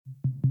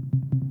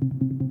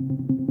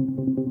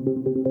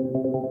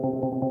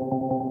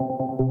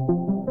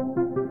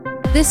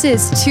This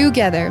is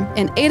Together,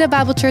 an Ada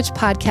Bible Church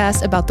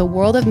podcast about the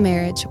world of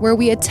marriage, where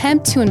we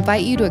attempt to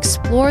invite you to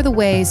explore the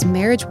ways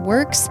marriage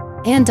works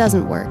and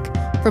doesn't work.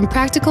 From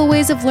practical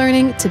ways of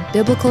learning to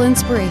biblical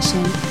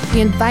inspiration, we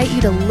invite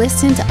you to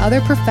listen to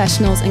other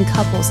professionals and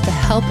couples to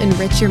help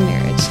enrich your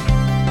marriage.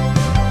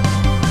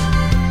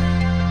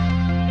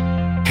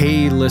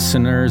 Hey,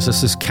 listeners,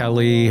 this is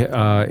Kelly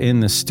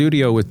in the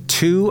studio with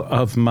two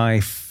of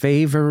my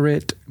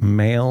favorite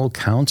male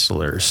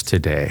counselors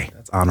today.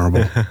 That's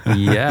honorable.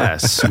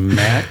 Yes,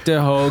 Matt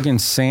DeHoog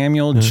and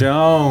Samuel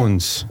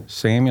Jones.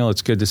 Samuel,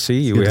 it's good to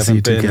see you. Good to see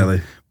you too,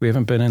 Kelly. We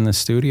haven't been in the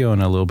studio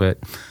in a little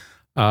bit.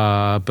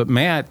 But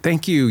Matt,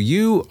 thank you.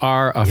 You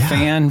are a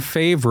fan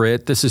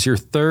favorite. This is your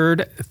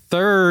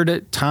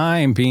third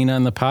time being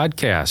on the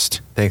podcast.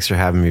 Thanks for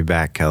having me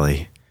back,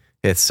 Kelly.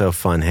 It's so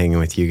fun hanging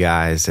with you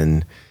guys.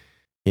 And,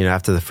 you know,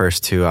 after the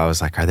first two, I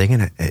was like,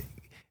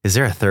 is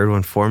there a third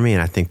one for me?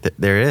 And I think that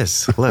there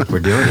is. Look, we're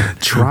doing it.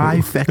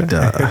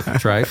 Trifecta.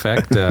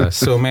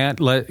 So,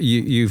 Matt,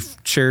 you've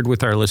shared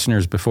with our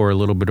listeners before a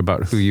little bit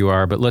about who you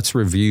are, but let's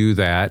review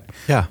that.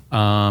 Yeah.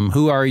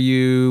 Who are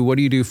you? What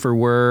do you do for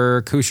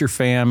work? Who's your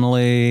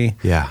family?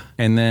 Yeah.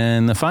 And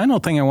then the final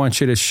thing I want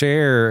you to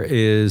share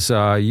is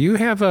you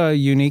have a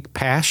unique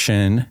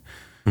passion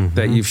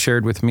that you've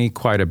shared with me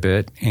quite a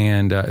bit,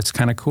 and it's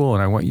kind of cool,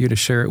 and I want you to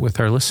share it with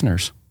our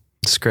listeners.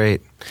 It's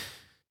great.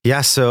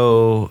 Yeah,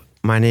 so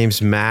my name's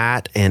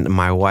Matt, and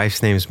my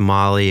wife's name's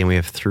Molly, and we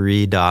have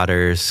three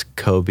daughters,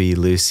 Kobe,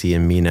 Lucy,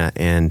 and Mina,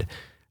 and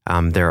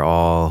they're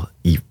all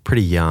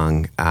pretty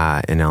young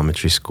in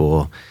elementary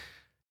school.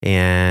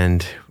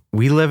 And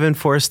we live in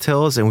Forest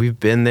Hills, and we've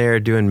been there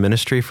doing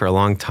ministry for a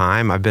long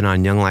time. I've been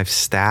on Young Life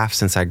staff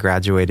since I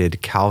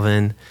graduated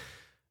Calvin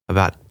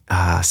about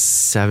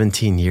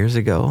 17 years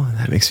ago.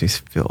 That makes me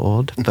feel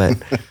old, but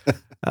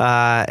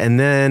and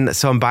then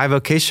so I'm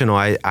bivocational.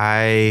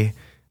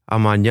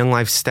 I'm on Young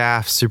Life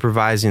staff,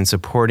 supervising and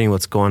supporting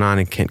what's going on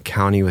in Kent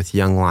County with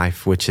Young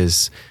Life, which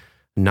is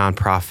a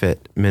nonprofit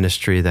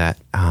ministry that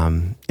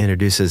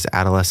introduces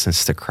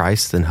adolescents to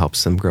Christ and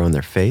helps them grow in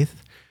their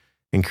faith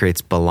and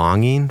creates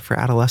belonging for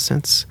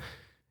adolescents.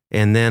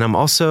 And then I'm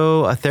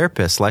also a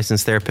therapist,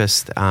 licensed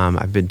therapist.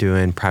 I've been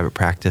doing private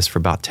practice for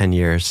about 10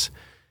 years.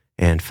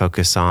 And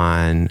focus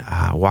on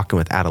walking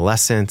with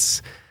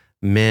adolescents,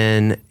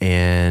 men,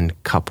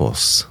 and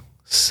couples.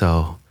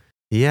 So,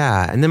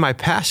 yeah. And then my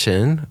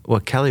passion,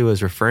 what Kelly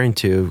was referring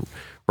to,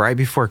 right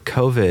before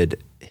COVID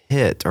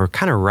hit, or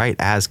kind of right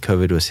as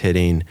COVID was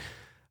hitting,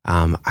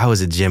 I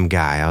was a gym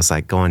guy. I was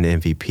like going to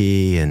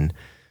MVP, and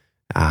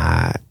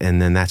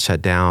then that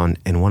shut down.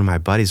 And one of my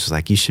buddies was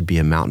like, "You should be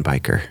a mountain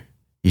biker.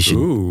 You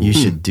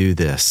should do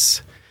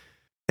this."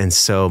 And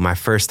so my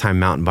first time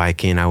mountain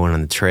biking, I went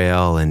on the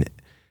trail, and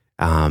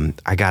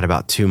I got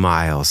about 2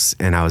 miles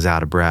and I was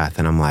out of breath,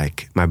 and I'm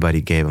like, my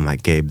buddy Gabe, I'm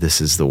like, "Gabe, this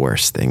is the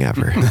worst thing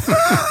ever.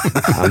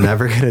 I'm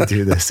never going to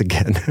do this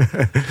again."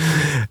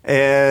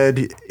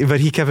 But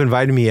he kept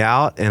inviting me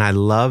out, and I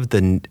loved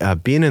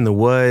being in the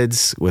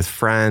woods with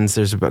friends.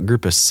 There's a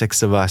group of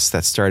 6 of us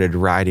that started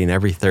riding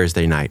every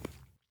Thursday night.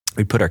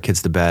 We put our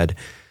kids to bed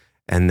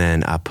and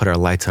then put our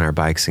lights on our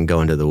bikes and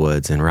go into the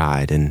woods and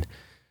ride and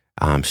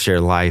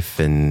share life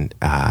and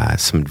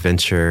some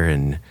adventure,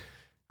 and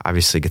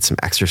obviously get some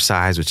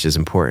exercise, which is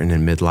important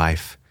in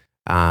midlife.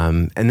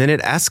 And then it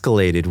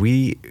escalated.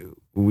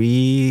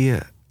 We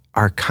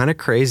are kind of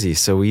crazy.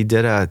 So we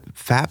did a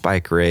fat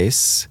bike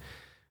race,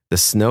 the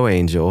Snow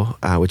Angel,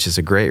 which is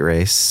a great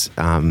race,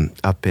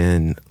 up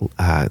in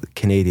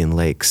Canadian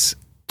Lakes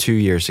 2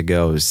 years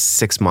ago. It was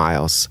 6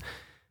 miles.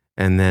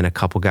 And then a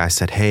couple guys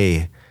said,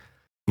 "Hey,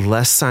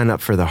 let's sign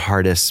up for the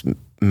hardest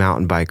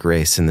mountain bike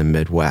race in the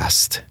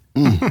Midwest.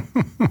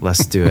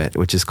 Let's do it,"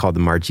 which is called the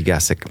Margie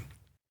Gessick.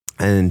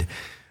 And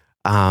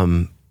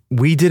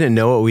we didn't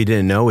know what we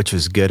didn't know, which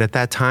was good at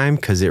that time,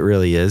 because it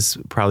really is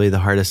probably the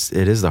hardest.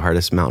 It is the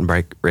hardest mountain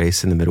bike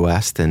race in the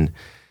Midwest, and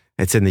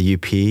it's in the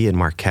UP in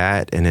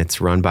Marquette, and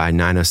it's run by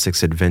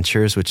 906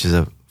 Adventures, which is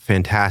a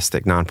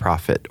fantastic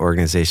nonprofit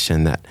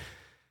organization that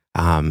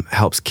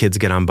helps kids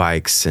get on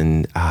bikes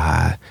and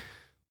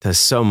does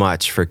so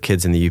much for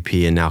kids in the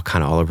UP and now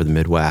kind of all over the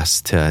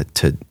Midwest to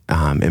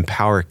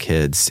empower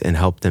kids and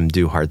help them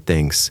do hard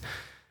things.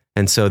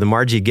 And so the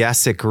Margie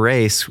Gessick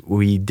race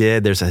we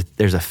did, there's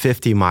a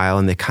 50 mile,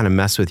 and they kind of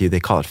mess with you.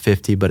 They call it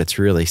 50, but it's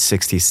really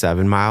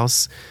 67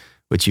 miles,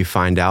 which you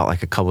find out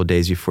like a couple of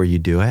days before you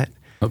do it.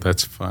 Oh,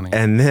 that's funny.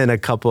 And then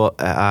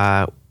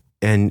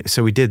and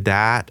so we did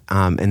that.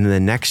 And then the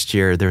next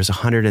year there was a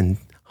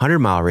 100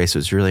 mile race. It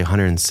was really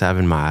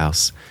 107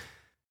 miles.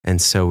 And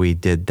so we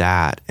did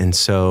that. And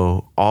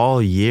so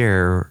all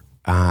year,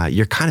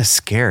 you're kind of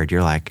scared.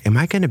 You're like, am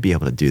I going to be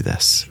able to do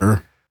this?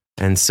 Sure.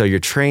 And so you're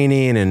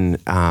training and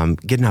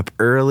getting up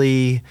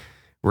early,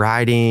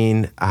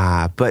 riding,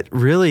 but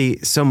really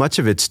so much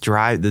of it's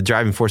the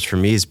driving force for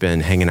me has been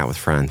hanging out with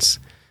friends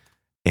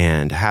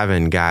and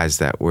having guys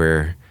that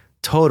were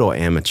total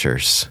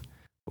amateurs.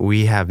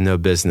 We have no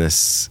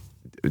business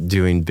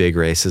doing big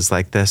races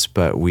like this,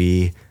 but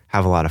we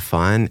have a lot of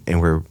fun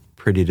and we're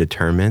pretty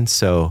determined.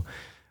 So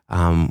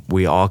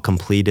we all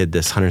completed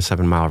this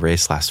 107-mile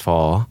race last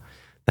fall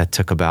that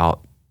took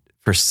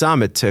for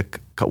some,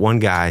 one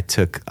guy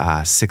took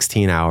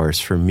 16 hours.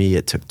 For me,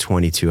 it took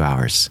 22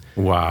 hours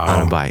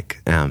on a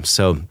bike.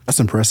 So that's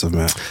impressive,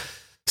 man.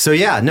 So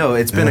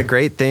it's been a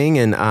great thing.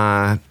 And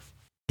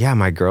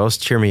my girls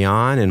cheer me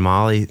on, and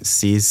Molly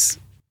sees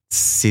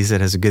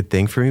it as a good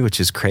thing for me, which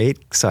is great.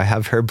 So I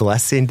have her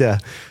blessing to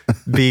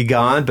be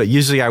gone. But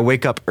usually I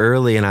wake up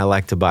early and I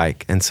like to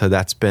bike. And so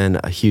that's been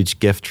a huge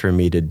gift for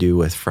me to do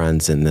with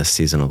friends in this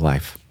season of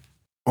life.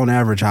 On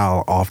average,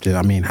 how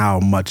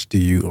much do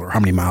you, or how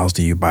many miles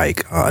do you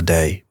bike a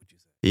day?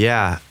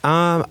 Yeah.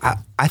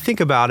 I think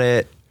about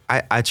it.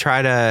 I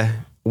try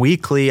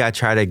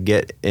to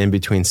get in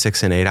between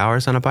 6 and 8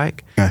 hours on a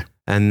bike. Okay.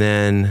 And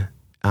then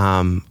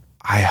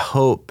I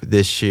hope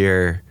this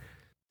year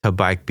to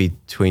bike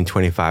between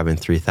 25 and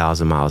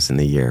 3,000 miles in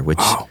the year,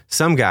 which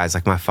some guys,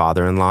 like my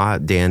father-in-law,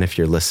 Dan, if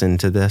you're listening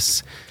to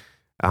this,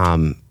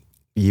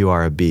 you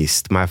are a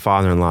beast. My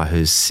father-in-law,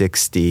 who's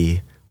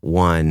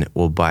 61,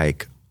 will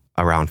bike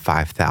around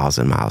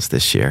 5,000 miles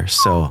this year.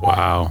 So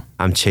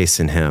I'm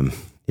chasing him.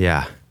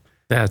 Yeah.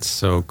 That's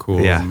so cool,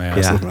 man.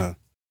 Man.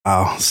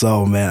 Oh,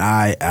 so man,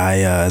 I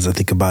as I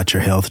think about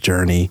your health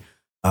journey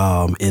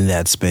in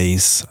that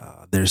space,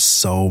 there's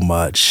so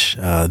much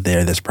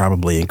there that's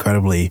probably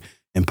incredibly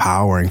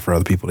empowering for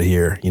other people to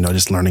hear.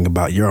 Just learning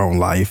about your own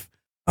life,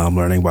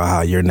 learning about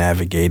how you're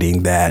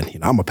navigating that.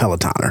 I'm a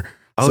Pelotoner.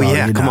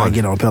 Come on. I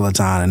get on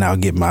Peloton and I'll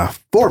get my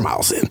 4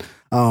 miles in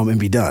and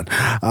be done.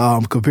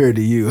 Compared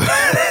to you,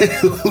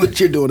 which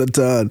you're doing a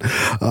ton.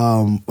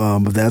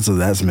 But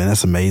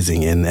that's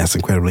amazing, and that's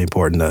incredibly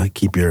important to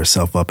keep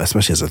yourself up,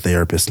 especially as a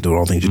therapist and doing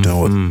all the things you're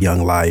doing with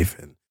young life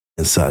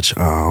and such.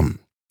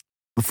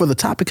 But for the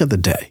topic of the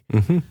day,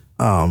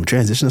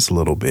 transition us a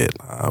little bit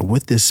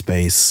with this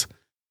space,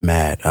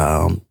 Matt.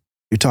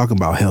 You're talking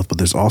about health, but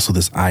there's also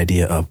this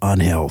idea of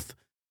unhealth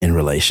in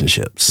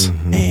relationships,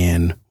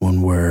 and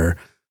when we're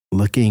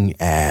looking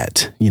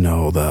at,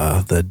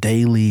 the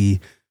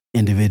daily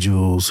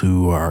individuals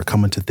who are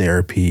coming to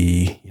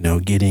therapy,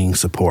 getting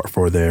support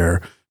for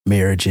their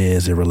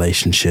marriages and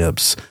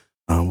relationships.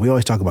 We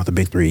always talk about the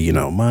big three,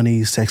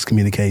 money, sex,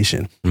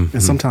 communication.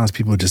 And sometimes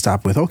people just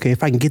stop with, okay,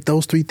 if I can get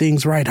those 3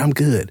 things right, I'm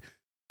good.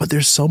 But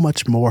there's so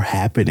much more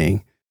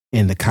happening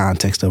in the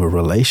context of a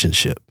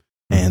relationship.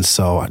 And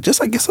so I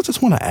guess I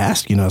just want to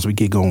ask, as we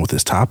get going with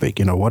this topic,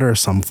 what are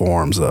some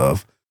forms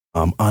of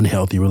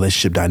unhealthy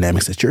relationship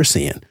dynamics that you're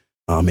seeing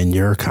in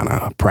your kind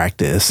of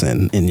practice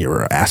and in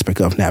your aspect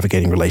of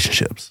navigating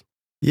relationships?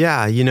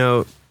 Yeah,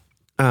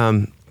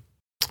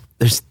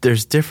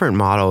 there's different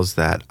models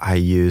that I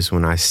use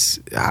when I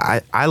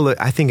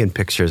think in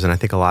pictures, and I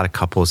think a lot of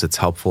couples, it's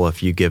helpful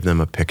if you give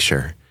them a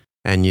picture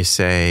and you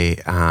say,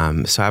 so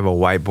I have a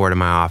whiteboard in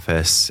my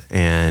office,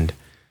 and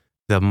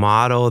the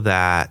model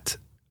that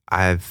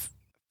I've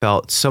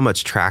felt so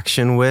much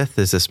traction with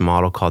is this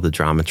model called the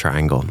drama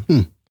triangle.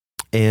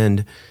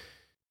 And,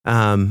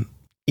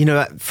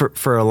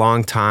 for a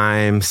long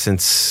time,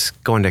 since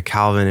going to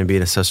Calvin and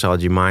being a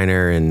sociology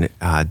minor and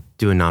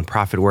doing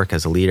nonprofit work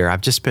as a leader,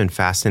 I've just been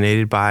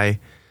fascinated by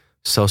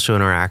social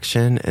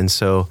interaction. And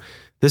so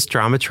this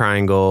drama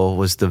triangle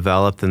was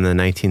developed in the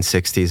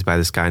 1960s by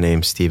this guy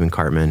named Stephen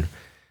Cartman.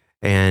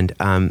 And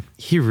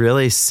he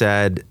really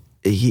said,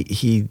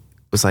 he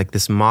was like,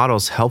 this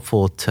model's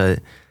helpful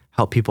to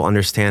help people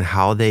understand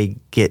how they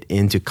get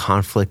into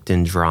conflict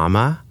and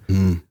drama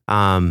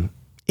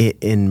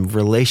in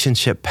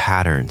relationship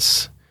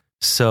patterns.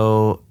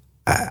 So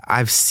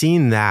I've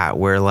seen that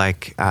where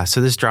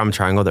so this drama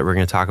triangle that we're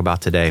going to talk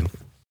about today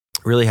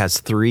really has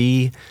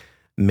 3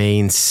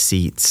 main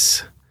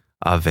seats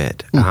of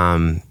it,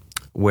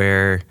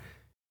 where,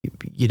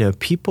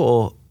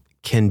 people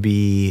can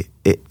be,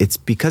 it's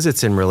because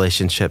it's in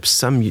relationships,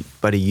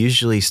 somebody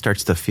usually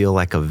starts to feel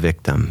like a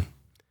victim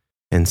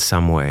in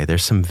some way.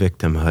 There's some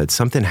victimhood.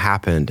 Something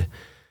happened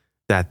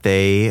that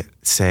they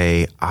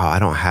say, I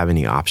don't have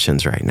any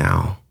options right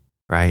now,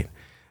 right?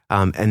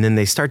 And then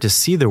they start to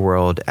see the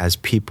world as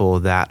people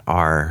that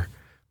are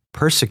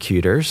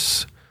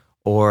persecutors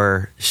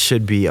or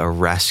should be a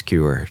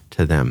rescuer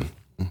to them.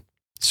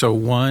 So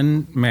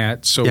one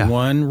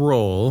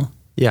role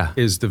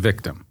is the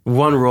victim.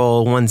 One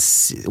role, one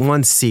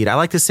seat. I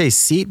like to say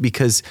seat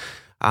because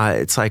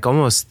it's like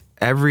almost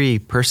every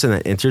person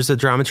that enters the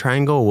drama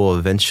triangle will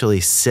eventually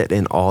sit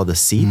in all the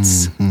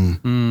seats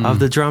of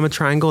the drama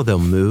triangle. They'll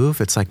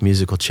move. It's like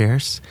musical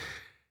chairs.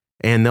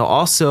 And they'll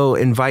also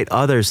invite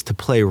others to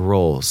play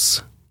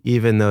roles,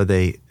 even though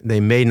they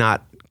may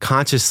not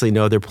consciously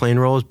know they're playing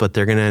roles, but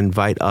they're going to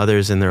invite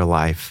others in their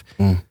life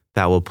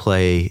that will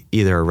play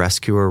either a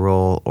rescuer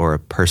role or a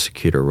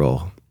persecutor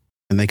role.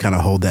 And they kind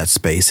of hold that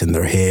space in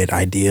their head,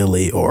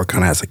 ideally, or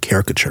kind of as a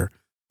caricature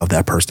of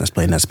that person that's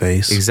playing that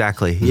space.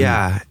 Exactly.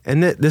 Yeah.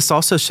 And this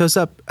also shows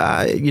up,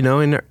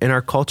 in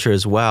our culture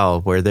as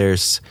well, where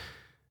there's,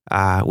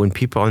 when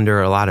people are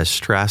under a lot of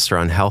stress or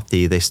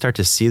unhealthy, they start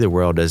to see the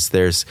world as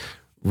there's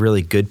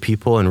really good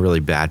people and really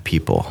bad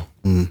people,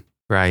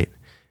 right?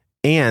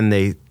 And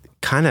they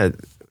kind of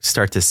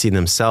start to see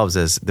themselves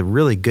as the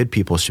really good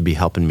people should be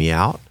helping me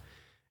out,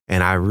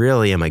 and I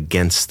really am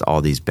against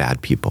all these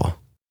bad people,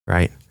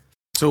 right?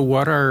 So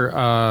what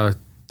are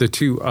the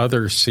two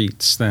other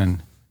seats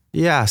then?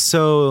 Yeah,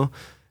 so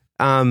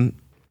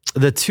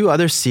the two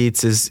other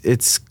seats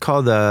it's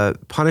called the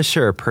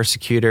Punisher or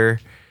Persecutor,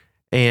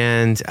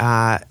 and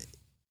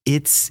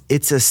it's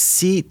a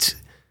seat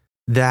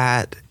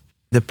that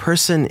the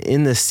person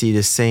in the seat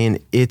is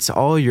saying it's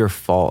all your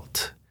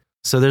fault.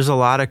 So there's a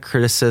lot of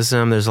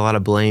criticism, there's a lot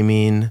of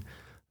blaming,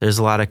 there's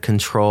a lot of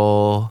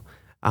control,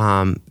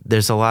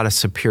 there's a lot of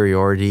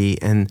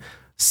superiority, and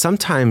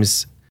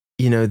sometimes,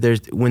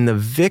 when the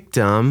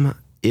victim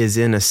is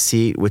in a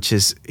seat which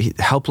is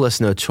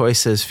helpless, no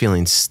choices,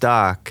 feeling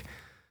stuck,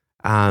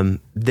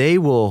 they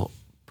will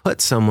put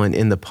someone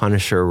in the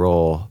Punisher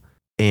role,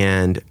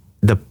 and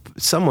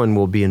someone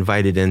will be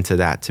invited into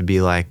that to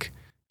be like,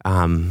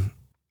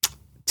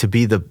 to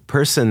be the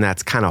person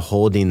that's kind of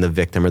holding the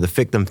victim, or the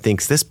victim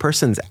thinks this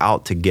person's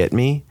out to get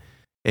me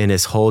and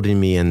is holding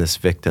me in this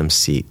victim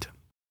seat.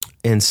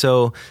 And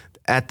so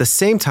at the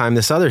same time,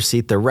 this other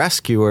seat, the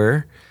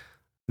rescuer,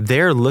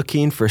 they're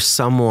looking for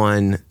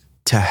someone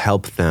to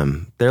help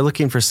them. They're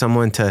looking for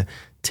someone to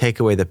take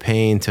away the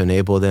pain, to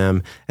enable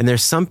them. And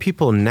there's some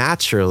people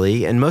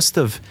naturally, and most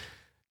of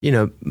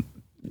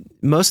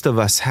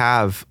us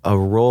have a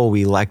role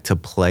we like to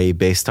play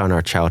based on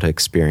our childhood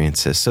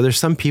experiences. So there's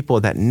some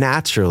people that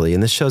naturally,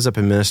 and this shows up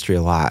in ministry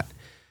a lot,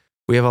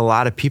 we have a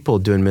lot of people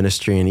doing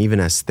ministry, and even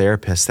as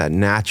therapists, that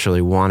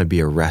naturally want to be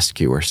a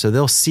rescuer. So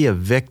they'll see a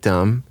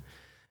victim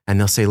and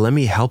they'll say, let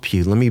me help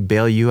you. Let me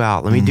bail you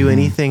out. Let me do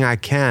anything I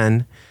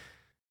can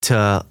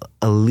to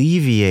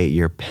alleviate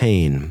your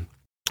pain,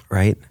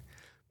 right?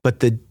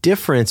 But the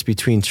difference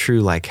between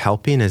true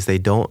helping is they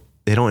don't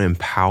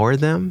empower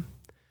them.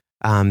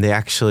 They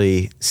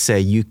actually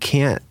say, you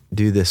can't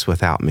do this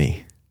without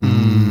me.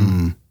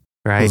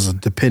 Right? There's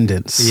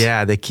dependence.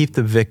 Yeah, they keep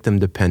the victim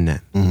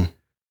dependent.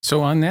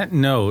 So on that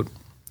note,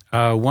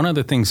 one of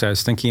the things I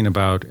was thinking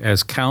about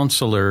as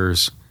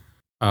counselors,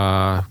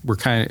 we're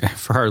kind of,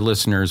 for our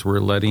listeners, we're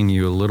letting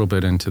you a little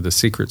bit into the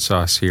secret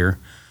sauce here.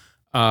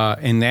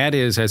 And that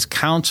is, as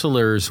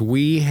counselors,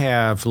 we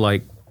have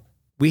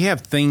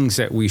things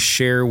that we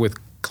share with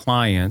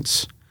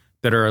clients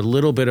that are a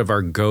little bit of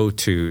our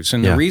go-tos.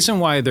 And the reason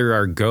why they're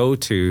our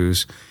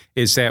go-tos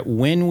is that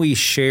when we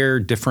share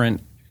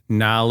different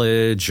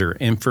knowledge or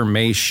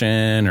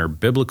information or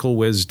biblical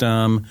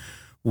wisdom,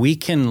 we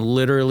can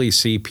literally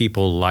see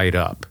people light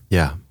up.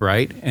 Yeah.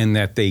 Right? And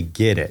that they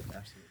get it.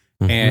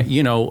 And,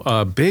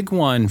 a big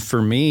one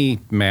for me,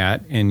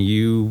 Matt, and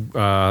you,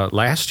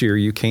 last year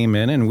you came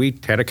in and we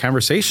had a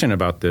conversation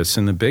about this.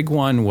 And the big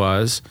one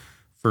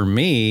for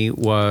me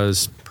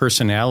was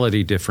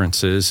personality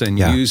differences and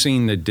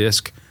using the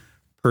DISC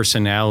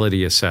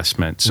personality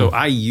assessment. So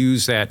I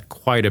use that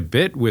quite a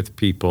bit with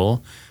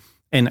people.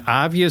 And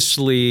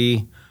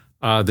obviously,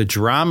 the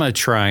drama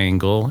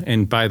triangle,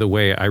 and by the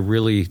way,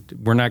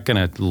 we're not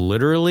going to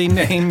literally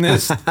name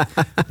this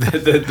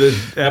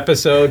the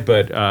episode,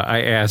 but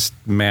I asked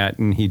Matt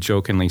and he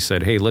jokingly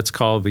said, hey, let's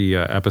call the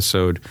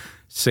episode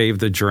Save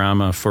the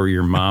Drama for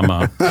Your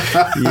Mama.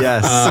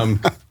 Yes.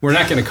 We're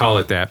not going to call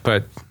it that,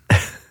 but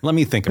let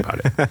me think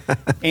about it.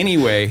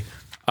 Anyway,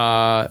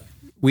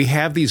 we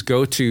have these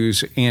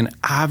go-tos, and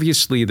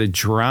obviously the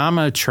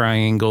drama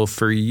triangle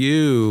for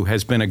you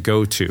has been a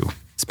go-to.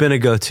 It's been a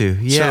go-to,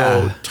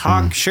 yeah.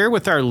 So share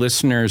with our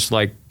listeners,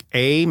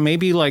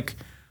 maybe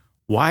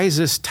why is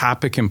this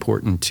topic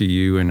important to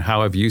you, and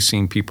how have you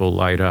seen people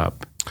light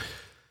up?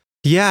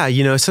 Yeah,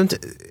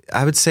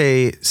 I would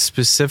say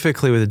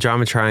specifically with the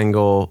drama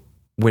triangle,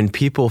 when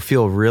people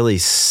feel really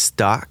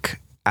stuck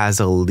as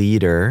a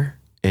leader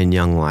in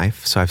young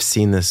life. So I've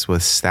seen this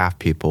with staff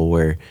people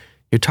where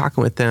you're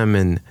talking with them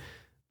and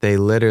they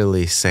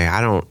literally say, I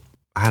don't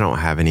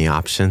have any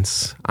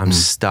options. I'm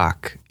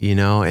stuck,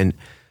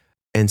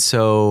 and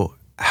so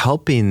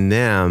helping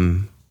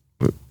them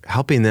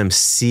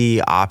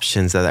see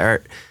options that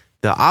are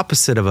the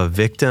opposite of a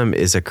victim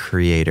is a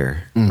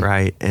creator,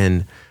 right?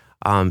 And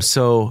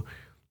so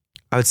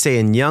I would say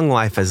in young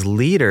life as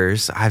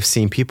leaders, I've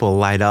seen people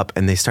light up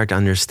and they start to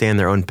understand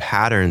their own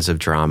patterns of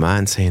drama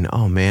and saying,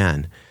 oh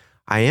man,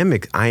 I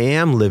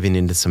am living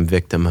into some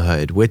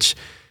victimhood, which,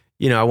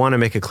 I want to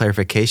make a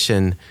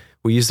clarification.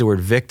 We use the word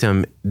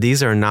victim.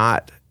 These are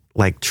not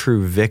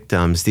true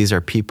victims. These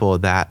are people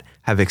that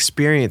have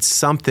experienced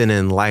something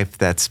in life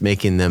that's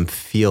making them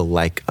feel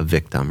like a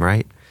victim,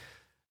 right?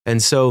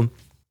 And so,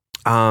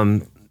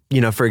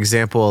 for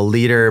example, a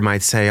leader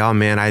might say, oh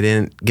man, I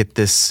didn't get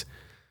this,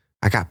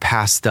 I got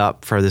passed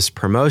up for this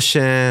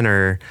promotion,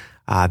 or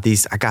I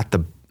got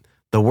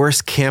the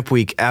worst camp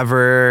week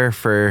ever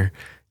for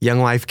Young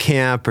Life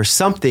Camp or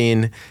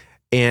something.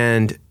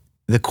 And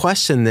the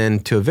question then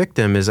to a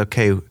victim is,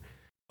 okay,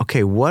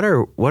 what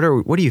are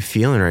you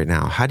feeling right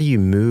now? How do you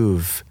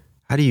move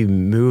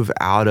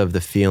out of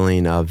the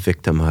feeling of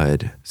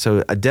victimhood?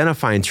 So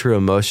identifying true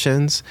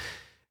emotions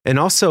And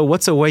also,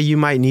 what's a way you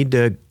might need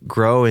to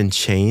grow and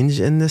change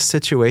in this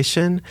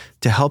situation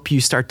to help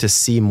you start to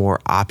see more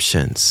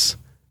options,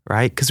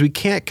 right? Because we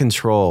can't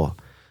control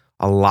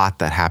a lot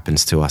that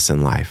happens to us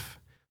in life,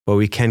 but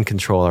we can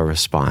control our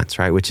response,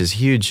 right? Which is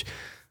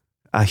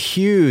a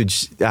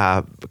huge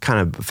kind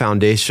of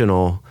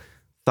foundational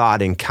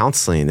thought in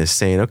counseling is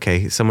saying,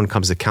 okay, someone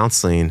comes to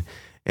counseling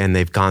and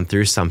they've gone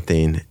through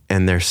something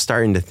and they're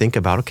starting to think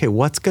about, okay,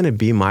 what's going to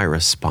be my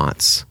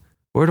response?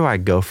 Where do I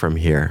go from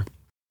here?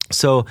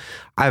 So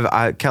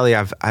Kelly,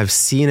 I've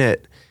seen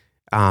it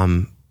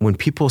when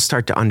people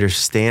start to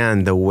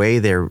understand the way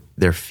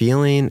they're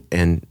feeling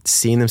and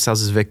seeing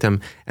themselves as a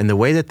victim, and the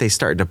way that they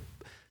start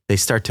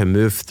to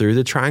move through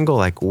the triangle,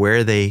 like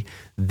where they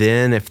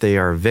then, if they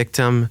are a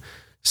victim,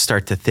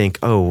 start to think,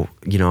 oh,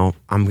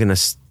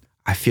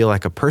 I feel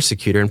like a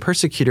persecutor, and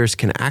persecutors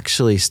can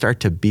actually start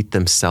to beat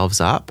themselves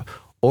up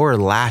or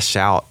lash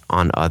out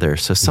on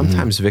others. So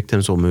sometimes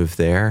victims will move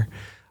there.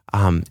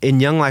 In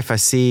Young Life, I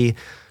see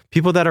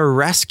people that are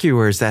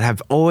rescuers that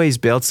have always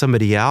bailed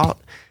somebody out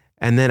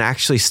and then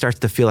actually start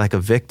to feel like a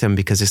victim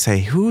because they say,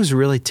 who's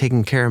really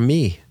taking care of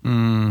me?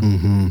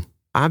 Mm-hmm.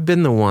 I've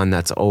been the one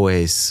that's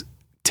always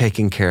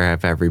taking care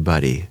of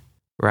everybody,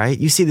 right?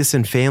 You see this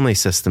in family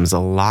systems a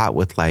lot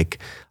with like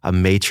a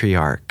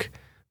matriarch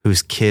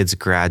whose kids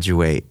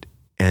graduate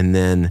and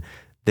then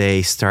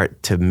they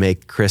start to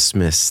make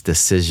Christmas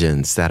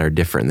decisions that are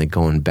different than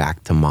going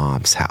back to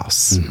mom's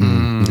house.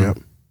 Mm-hmm. Yep.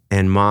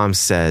 And mom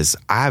says,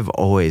 I've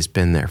always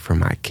been there for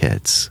my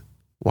kids.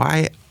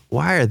 Why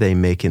are they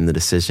making the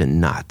decision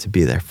not to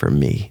be there for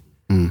me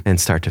and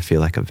start to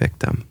feel like a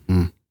victim?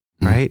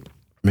 Right?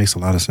 Makes a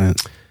lot of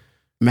sense.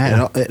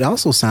 Matt, it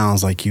also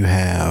sounds like you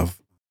have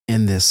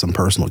in this some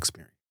personal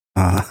experience.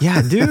 Yeah,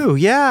 I do.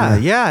 Yeah.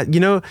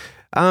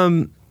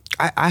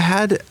 I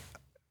had,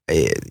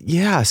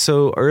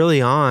 so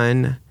early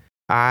on,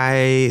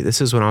 this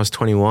is when I was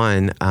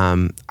 21,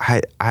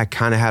 I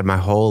kind of had my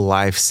whole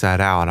life set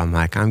out. I'm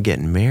like, I'm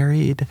getting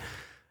married.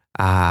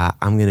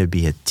 I'm going to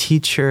be a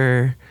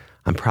teacher.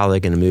 I'm probably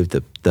going to move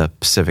to the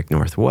Pacific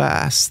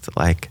Northwest.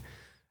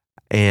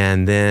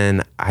 And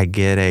then I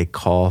get a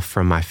call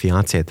from my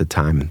fiance at the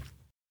time.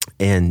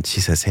 And she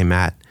says, hey,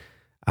 Matt,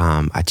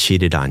 I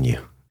cheated on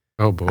you.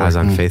 Oh, boy. I was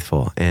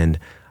unfaithful. And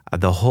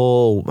my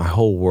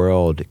whole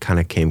world kind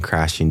of came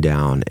crashing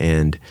down.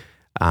 And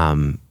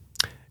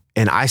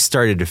I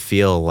started to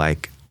feel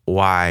like,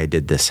 why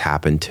did this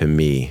happen to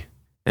me?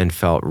 And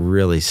felt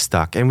really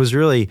stuck and was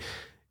really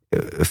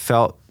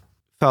felt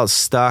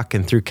stuck,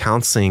 and through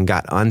counseling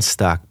got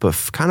unstuck,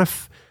 but kind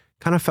of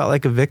felt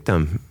like a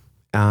victim.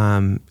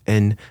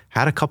 And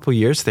had a couple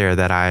years there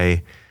that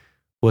I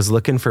was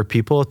looking for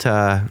people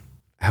to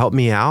help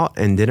me out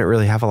and didn't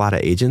really have a lot of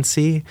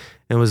agency,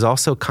 and was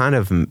also kind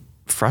of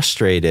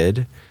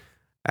frustrated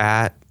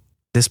at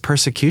this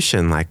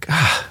persecution. Like,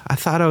 I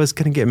thought I was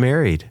going to get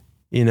married,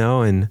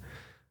 and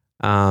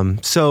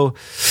so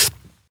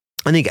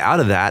I think out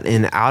of that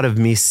and out of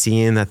me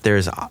seeing that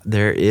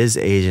there is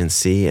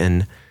agency,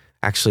 and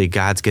actually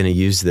God's going to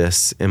use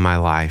this in my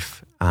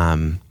life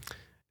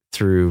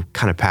through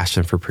kind of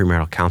passion for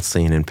premarital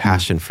counseling and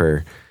passion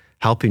for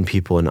helping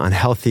people in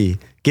unhealthy,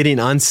 getting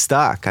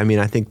unstuck. I mean,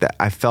 I think that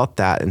I felt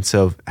that. And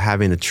so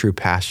having a true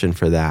passion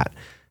for that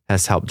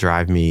has helped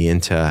drive me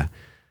into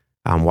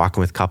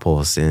walking with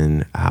couples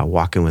and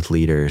walking with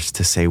leaders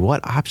to say,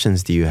 what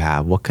options do you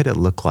have? What could it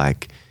look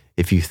like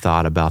if you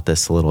thought about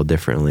this a little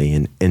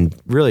differently, and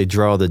really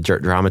draw the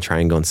drama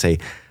triangle and say,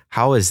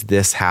 how is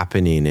this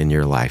happening in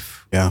your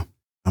life? Yeah.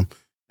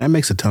 That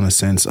makes a ton of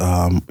sense.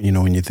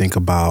 When you think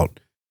about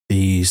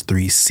these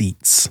three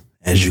seats,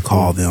 as you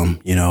call them,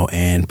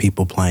 and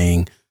people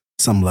playing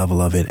some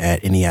level of it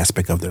at any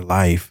aspect of their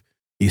life,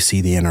 you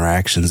see the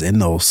interactions in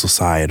those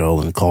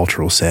societal and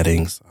cultural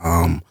settings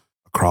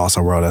across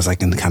our world, as I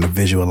can kind of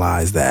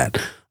visualize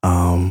that.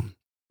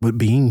 But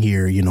being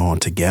here,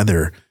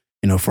 together,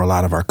 for a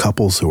lot of our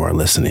couples who are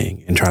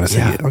listening and trying to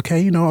say,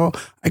 okay,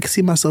 I can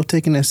see myself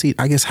taking that seat.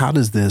 I guess, how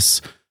does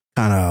this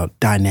kind of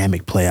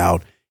dynamic play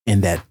out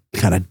in that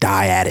kind of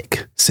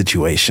dyadic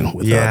situation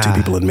with two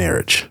people in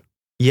marriage?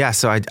 Yeah.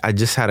 So I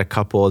just had a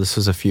couple, this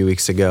was a few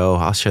weeks ago.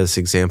 I'll share this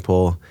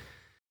example.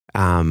 We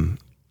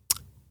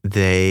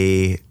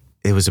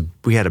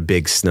had a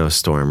big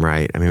snowstorm,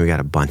 right? I mean, we got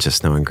a bunch of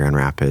snow in Grand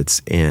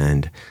Rapids,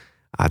 and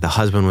the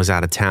husband was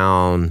out of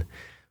town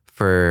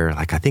for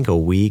I think a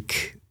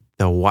week.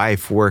 The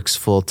wife works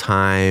full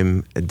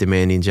time, a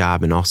demanding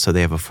job, and also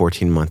they have a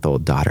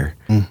 14-month-old daughter.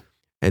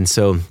 And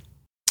so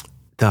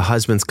the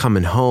husband's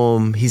coming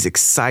home. He's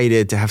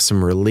excited to have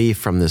some relief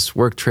from this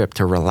work trip,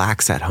 to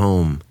relax at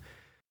home.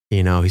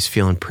 He's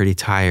feeling pretty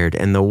tired.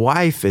 And the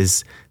wife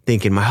is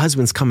thinking, my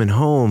husband's coming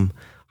home.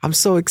 I'm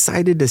so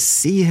excited to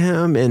see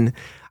him, and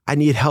I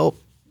need help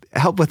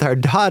with our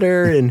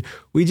daughter. And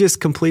we just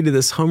completed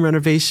this home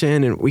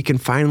renovation, and we can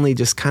finally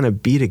just kind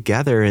of be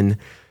together. And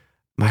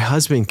my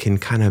husband can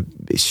kind of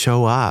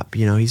show up,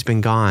 he's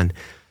been gone.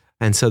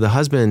 And so the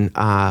husband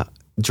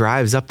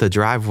drives up the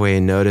driveway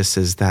and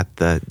notices that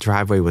the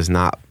driveway was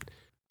not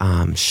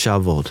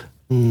shoveled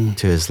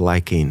to his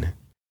liking.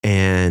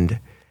 And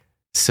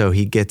so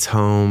he gets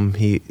home,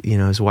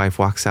 his wife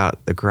walks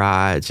out the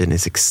garage and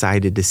is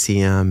excited to see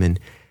him. And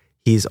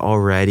he's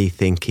already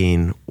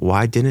thinking,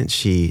 why didn't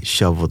she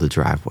shovel the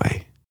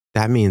driveway?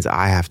 That means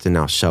I have to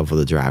now shovel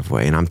the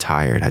driveway, and I'm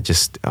tired.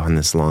 On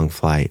this long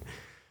flight.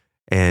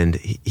 And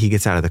he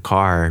gets out of the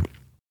car,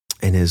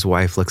 and his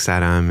wife looks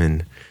at him,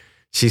 and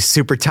she's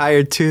super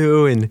tired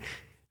too. And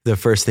the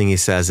first thing he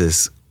says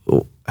is,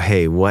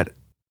 hey,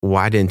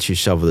 why didn't you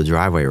shovel the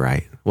driveway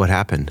right? What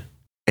happened?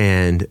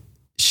 And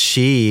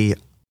she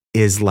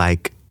is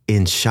like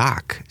in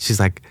shock. She's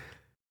like,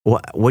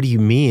 what do you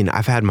mean?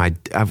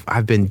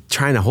 I've been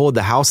trying to hold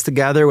the house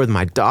together with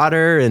my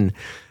daughter and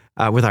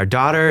with our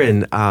daughter,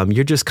 and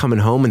you're just coming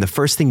home, and the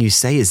first thing you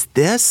say is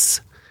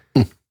this?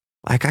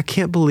 Like, I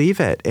can't believe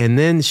it. And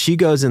then she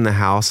goes in the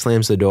house,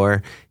 slams the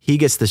door. He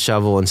gets the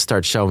shovel and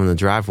starts shoveling the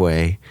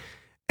driveway,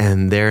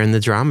 and they're in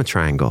the drama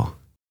triangle,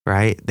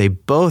 right? They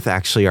both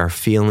actually are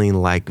feeling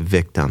like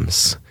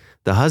victims.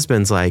 The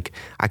husband's like,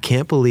 I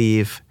can't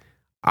believe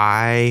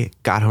I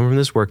got home from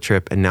this work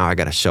trip and now I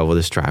got to shovel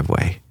this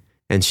driveway.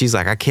 And she's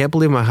like, I can't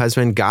believe my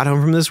husband got home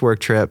from this work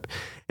trip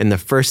and the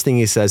first thing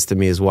he says to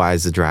me is, why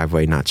is the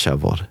driveway not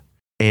shoveled?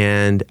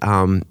 And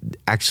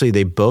actually,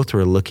 they both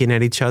were looking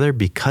at each other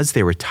because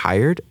they were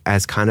tired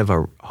as kind of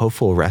a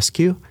hopeful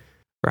rescue,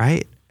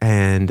 right?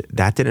 And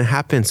that didn't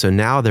happen. So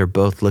now they're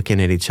both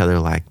looking at each other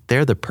like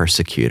they're the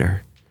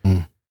persecutor.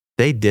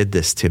 They did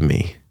this to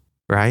me,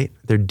 right?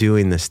 They're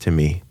doing this to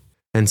me.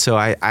 And so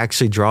I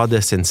actually draw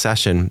this in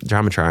session,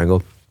 drama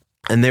triangle,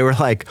 and they were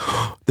like,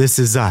 oh, this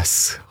is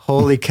us.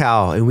 Holy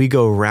cow. And we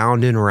go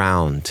round and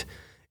round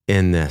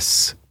in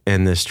this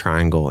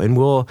triangle. And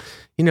we'll,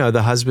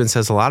 the husband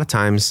says a lot of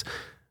times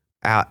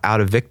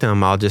out of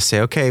victim, I'll just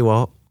say, okay,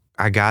 well,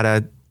 I got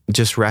to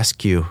just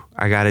rescue.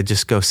 I got to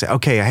just go say,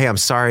 okay, hey, I'm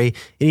sorry.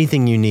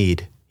 Anything you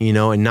need,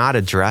 and not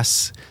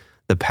address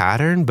the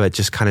pattern, but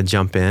just kind of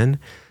jump in.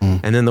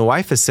 And then the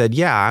wife has said,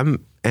 yeah,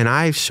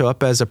 I show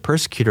up as a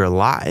persecutor a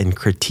lot and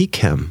critique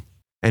him,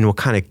 and we'll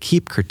kind of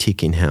keep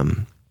critiquing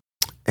him.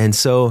 And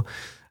so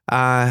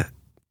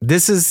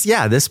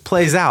this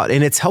plays out,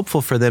 and it's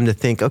helpful for them to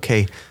think,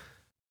 okay,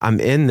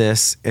 I'm in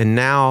this, and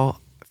now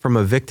from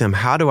a victim,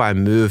 how do I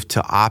move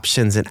to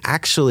options and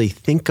actually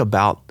think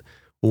about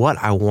what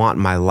I want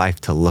my life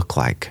to look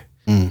like?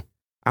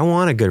 I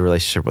want a good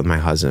relationship with my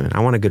husband. I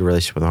want a good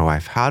relationship with my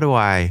wife. How do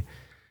I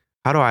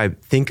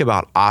think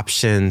about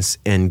options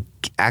and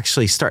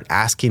actually start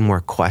asking more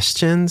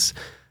questions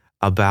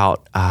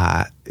about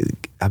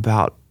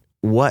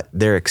what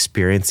they're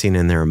experiencing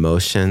in their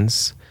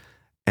emotions?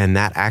 And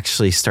that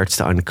actually starts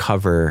to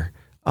uncover,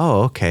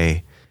 oh,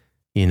 okay,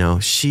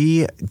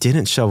 she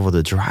didn't shovel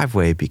the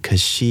driveway because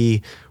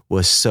she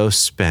was so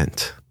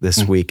spent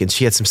this week, and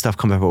she had some stuff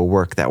come up at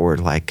work that were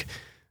like,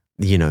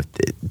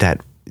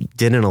 that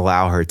didn't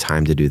allow her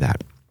time to do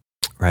that,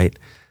 right?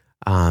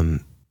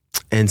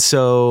 And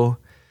so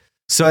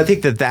I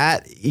think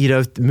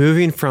that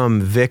moving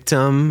from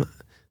victim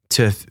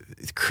to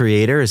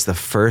creator is the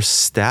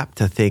first step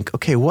to think,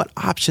 okay, what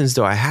options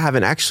do I have?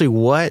 And actually,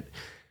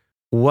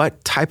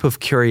 what type of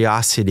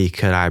curiosity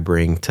could I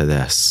bring to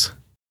this?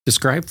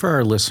 Describe for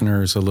our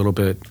listeners a little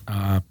bit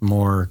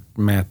more,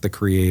 Matt, the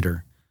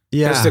creator.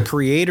 Yeah. Because the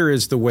creator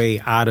is the way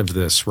out of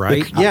this,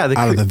 right? Out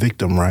of the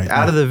victim, right?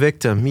 Out of the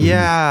victim,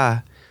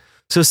 yeah.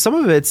 So some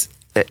of it's,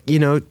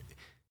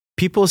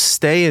 people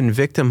stay in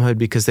victimhood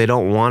because they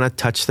don't want to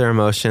touch their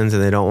emotions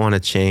and they don't want to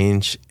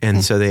change.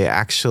 And so they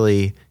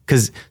actually,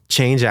 because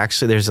change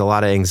there's a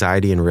lot of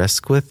anxiety and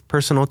risk with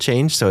personal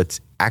change. So it's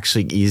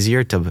actually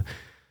easier to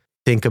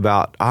think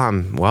about,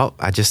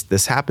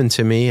 this happened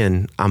to me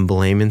and I'm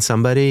blaming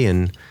somebody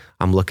and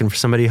I'm looking for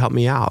somebody to help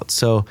me out.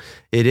 So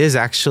it is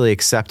actually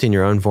accepting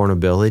your own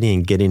vulnerability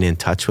and getting in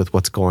touch with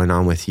what's going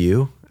on with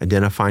you,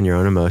 identifying your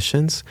own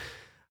emotions,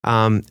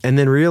 and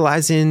then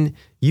realizing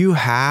you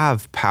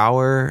have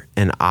power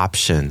and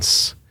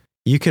options.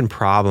 You can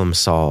problem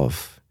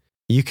solve.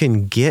 You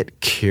can get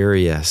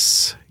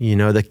curious.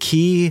 The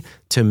key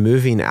to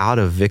moving out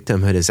of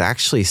victimhood is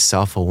actually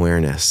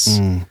self-awareness.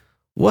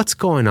 What's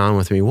going on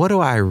with me? What do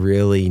I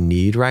really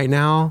need right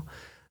now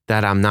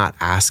that I'm not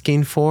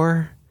asking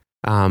for?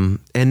 And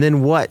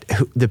then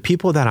the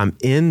people that I'm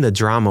in the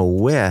drama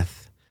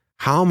with,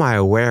 how am I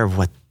aware of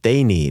what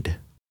they need?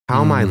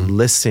 How am I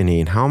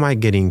listening? How am I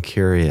getting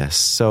curious?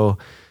 So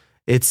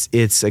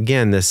it's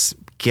again, this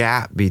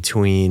gap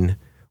between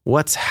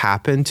what's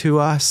happened to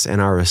us and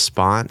our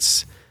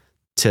response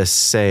to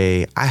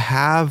say, I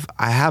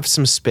have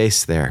some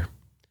space there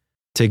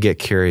to get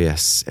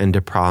curious and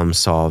to problem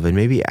solve and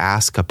maybe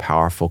ask a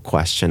powerful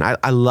question.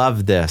 I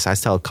love this. I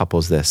tell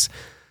couples this.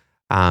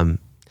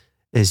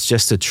 It's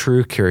just a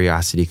true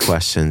curiosity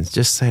question.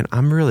 Just saying,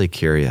 I'm really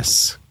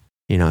curious,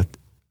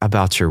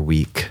 about your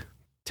week.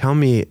 Tell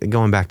me,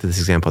 going back to this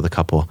example of the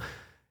couple,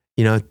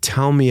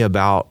 tell me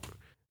about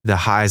the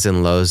highs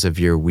and lows of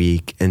your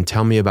week and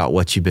tell me about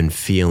what you've been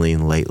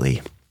feeling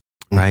lately,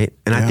 right?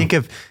 And I think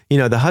of,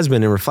 the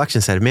husband in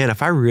reflection said, man,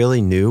 if I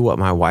really knew what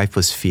my wife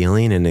was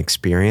feeling and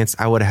experienced,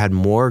 I would have had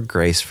more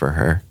grace for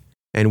her.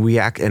 And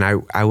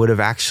I would have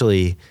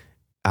actually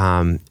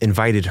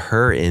invited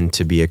her in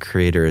to be a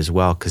creator as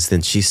well, because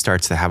then she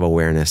starts to have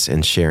awareness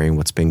and sharing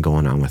what's been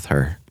going on with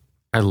her.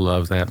 I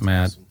love that,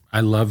 Matt. I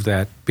love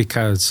that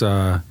because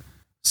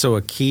so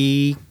a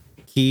key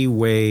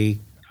way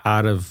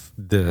out of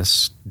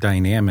this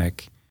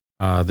dynamic,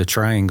 the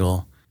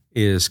triangle,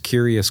 is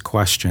curious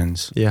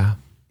questions. Yeah.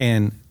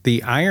 And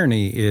the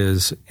irony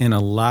is, in a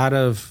lot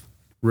of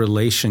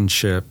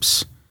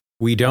relationships,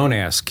 we don't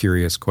ask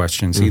curious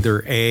questions.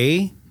 Either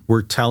A,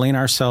 we're telling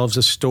ourselves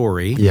a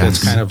story. Yes.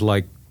 That's kind of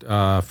like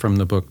from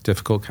the book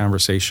Difficult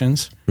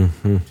Conversations.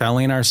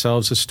 Telling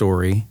ourselves a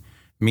story,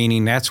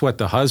 meaning that's what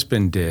the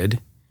husband did.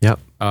 Yep.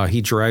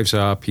 He drives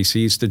up, he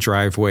sees the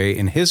driveway,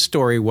 and his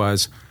story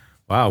was,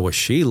 wow, was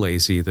she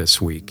lazy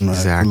this week?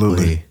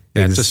 Exactly.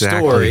 That's a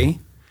story.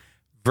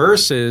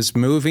 Versus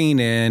moving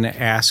in,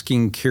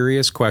 asking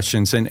curious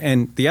questions.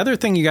 And the other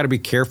thing you got to be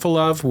careful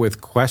of with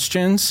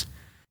questions,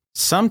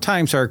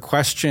 sometimes our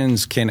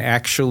questions can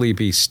actually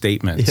be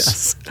statements.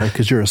 Yes.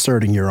 Because you're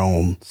asserting your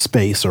own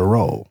space or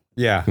role.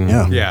 Yeah.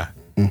 Yeah.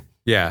 Yeah.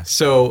 Yeah.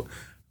 So,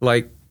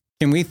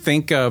 can we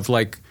think of,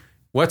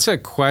 what's a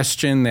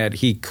question that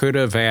he could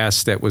have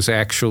asked that was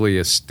actually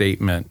a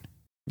statement?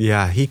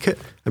 Yeah, he could.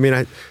 I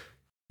mean,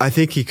 I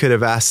think he could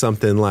have asked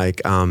something like,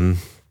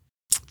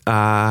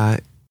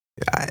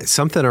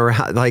 something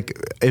around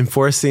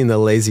enforcing the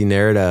lazy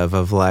narrative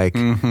of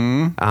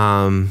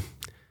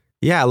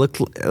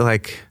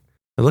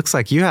it looks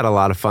like you had a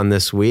lot of fun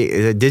this week.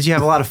 Did you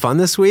have a lot of fun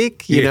this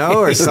week?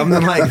 Or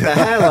something like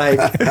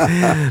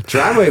that.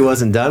 Driveway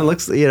wasn't done.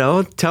 Looks,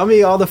 tell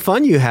me all the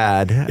fun you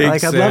had.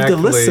 Exactly. I'd love to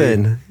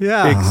listen.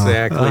 Yeah,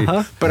 exactly.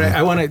 But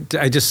I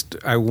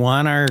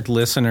want our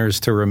listeners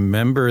to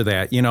remember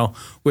that,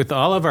 with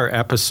all of our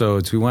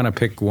episodes, we want to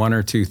pick one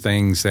or two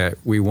things that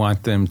we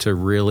want them to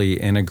really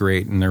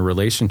integrate in their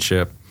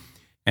relationship.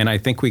 And I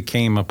think we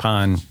came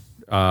upon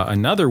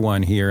another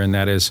one here, and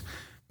that is,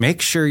 make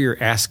sure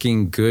you're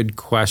asking good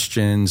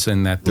questions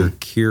and that they're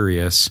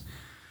curious.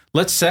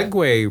 Let's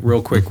segue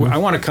real quick. I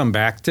want to come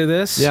back to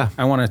this. Yeah.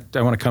 I want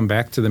to come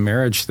back to the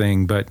marriage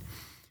thing, but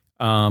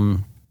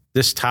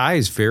this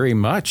ties very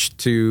much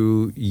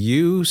to,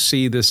 you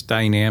see this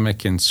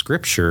dynamic in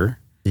Scripture.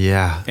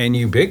 Yeah. And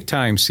you big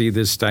time see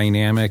this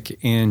dynamic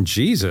in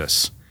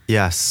Jesus.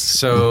 Yes.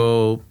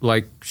 So,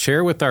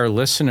 share with our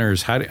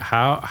listeners, how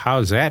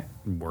does that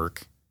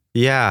work?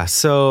 Yeah.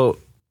 So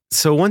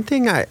one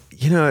thing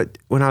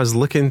when I was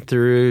looking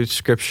through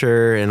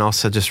Scripture and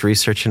also just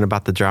researching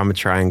about the drama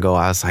triangle,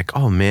 I was like,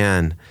 oh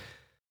man,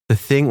 the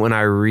thing when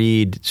I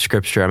read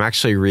Scripture, I'm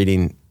actually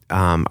reading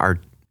our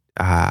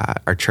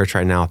church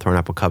right now,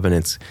 Thornapple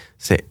Covenants,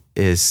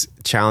 is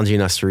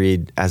challenging us to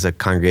read as a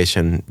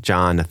congregation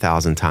John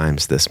 1,000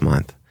 times this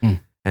month.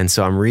 And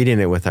so I'm reading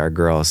it with our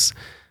girls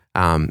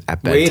at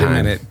bedtime. Wait a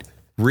minute.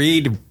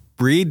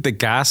 Read the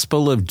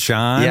Gospel of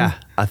John? Yeah,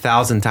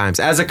 1,000 times.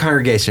 As a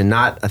congregation,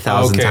 not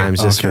 1,000 times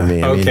just for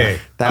me. I mean,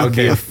 that would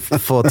be a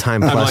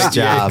full-time plus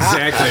job.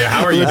 Yeah, exactly.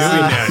 How are you doing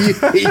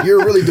that?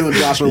 You're really doing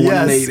Joshua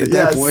 1-8 at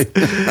that point.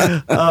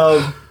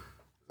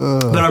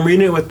 But I'm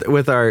reading it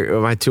with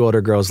my two older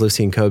girls,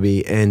 Lucy and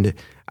Kobe, and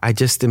I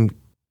just am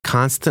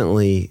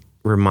constantly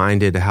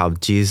reminded how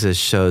Jesus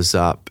shows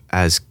up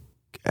as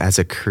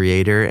a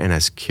creator and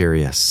as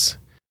curious.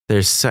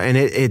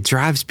 It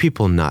drives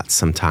people nuts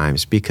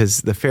sometimes,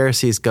 because the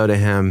Pharisees go to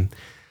him,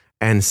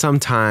 and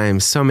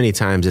sometimes, so many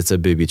times, it's a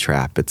booby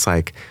trap. It's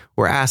like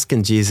we're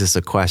asking Jesus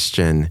a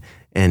question,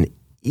 and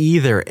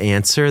either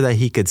answer that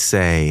he could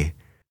say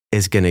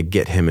is going to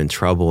get him in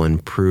trouble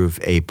and prove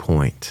a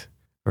point,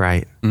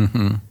 right?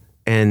 Mm-hmm.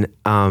 And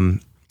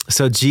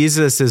so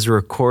Jesus is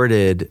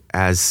recorded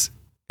as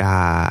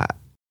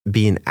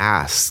being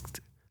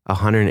asked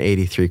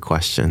 183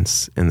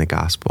 questions in the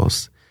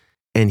Gospels.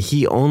 And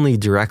he only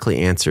directly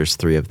answers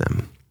 3 of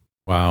them.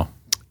 Wow.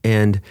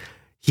 And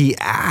he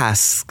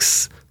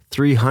asks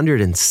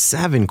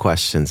 307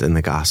 questions in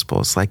the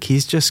Gospels.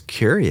 He's just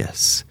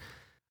curious,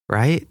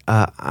 right?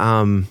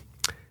 And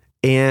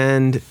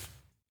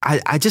I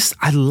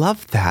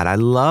love that. I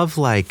love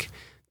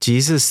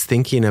Jesus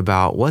thinking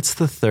about, what's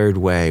the third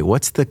way?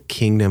 What's the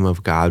kingdom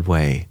of God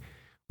way?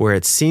 Where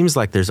it seems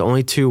like there's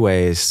only 2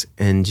 ways,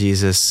 and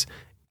Jesus,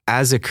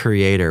 as a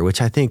creator,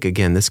 which I think,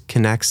 again, this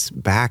connects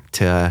back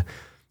to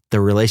the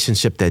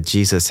relationship that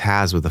Jesus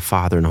has with the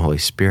Father and the Holy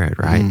Spirit,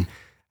 right?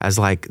 As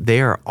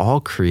they are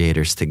all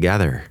creators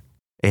together.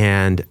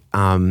 And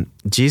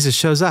Jesus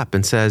shows up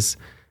and says,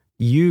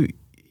 you're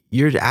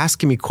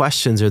asking me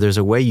questions, or there's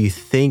a way you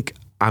think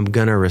I'm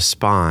going to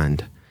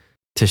respond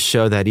to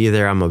show that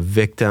either I'm a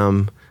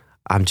victim,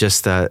 I'm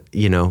just a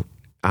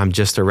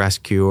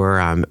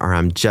rescuer, or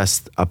I'm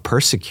just a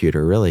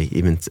persecutor, really,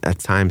 even at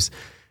times.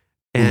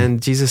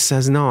 And Jesus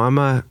says, no, I'm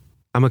a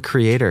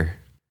creator,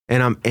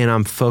 and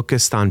I'm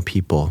focused on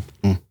people.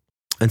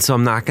 And so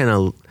I'm not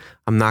going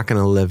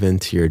to live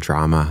into your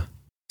drama.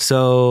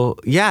 So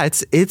yeah,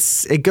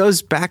 it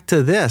goes back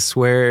to this,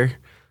 where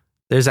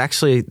there's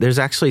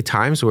actually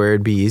times where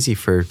it'd be easy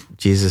for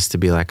Jesus to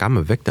be like, I'm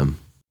a victim,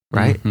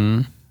 right?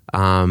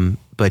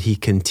 But he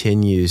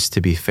continues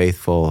to be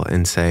faithful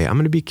and say, I'm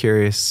going to be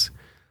curious.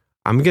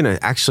 I'm going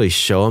to actually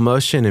show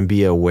emotion and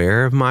be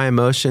aware of my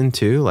emotion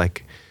too.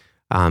 Like,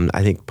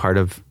 I think part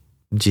of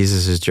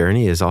Jesus's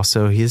journey is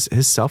also his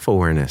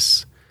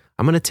self-awareness.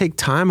 I'm going to take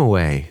time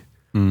away,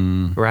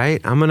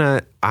 right? I'm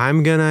going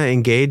to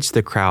engage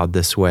the crowd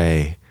this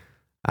way.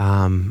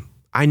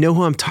 I know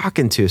who I'm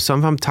talking to. So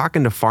if I'm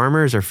talking to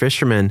farmers or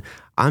fishermen,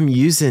 I'm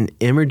using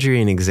imagery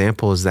and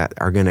examples that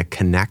are going to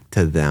connect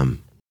to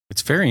them.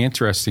 It's very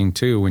interesting,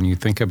 too, when you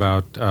think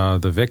about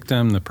the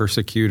victim, the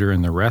persecutor,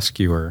 and the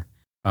rescuer.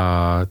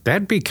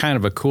 That'd be kind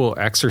of a cool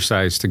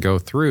exercise to go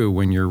through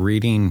when you're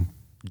reading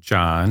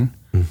John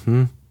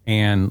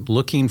and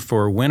looking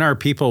for when are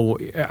people,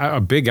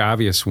 a big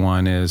obvious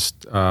one is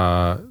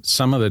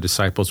some of the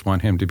disciples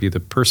want him to be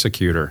the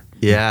persecutor.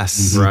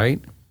 Yes. Right?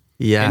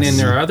 Yes. And then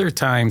there are other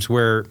times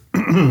where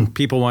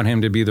people want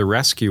him to be the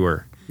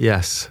rescuer.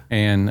 Yes.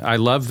 And I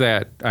love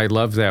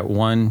that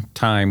one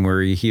time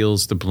where he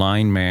heals the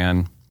blind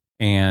man,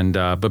 and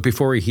but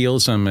before he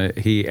heals him,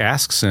 he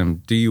asks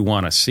him, "Do you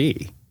want to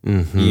see?"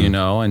 You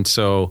know, and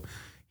so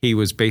he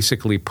was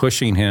basically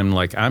pushing him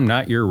like, "I'm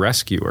not your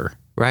rescuer."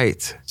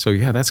 Right. So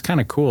yeah, that's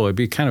kind of cool. It'd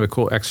be kind of a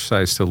cool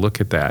exercise to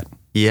look at that.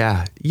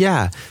 Yeah.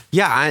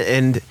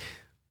 And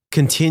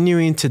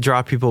continuing to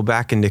draw people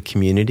back into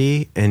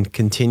community and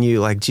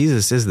continue, like,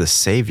 Jesus is the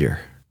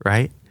Savior,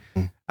 right?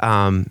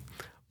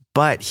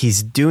 But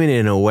he's doing it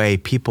in a way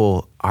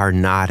people are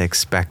not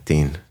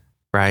expecting,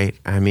 right?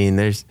 I mean,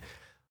 there's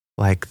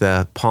like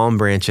the palm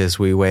branches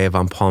we wave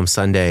on Palm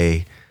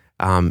Sunday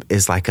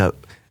is like it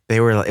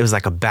was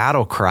like a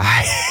battle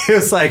cry. It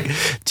was like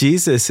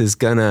Jesus is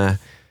gonna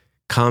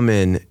come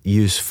and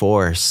use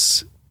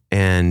force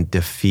and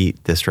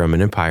defeat this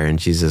Roman Empire, and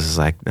Jesus is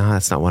like, no,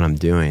 that's not what I'm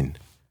doing,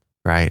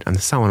 right?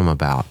 That's not what I'm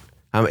about.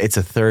 It's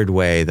a third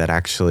way that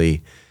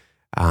actually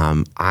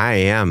I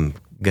am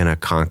gonna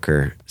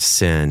conquer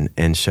sin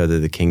and show that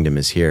the kingdom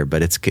is here,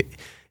 but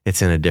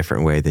it's in a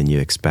different way than you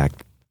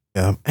expect.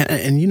 Yeah,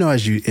 and you know,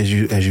 as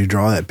you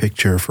draw that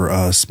picture for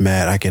us,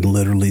 Matt, I can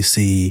literally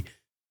see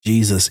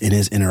Jesus in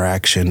his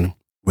interaction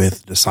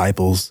with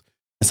disciples,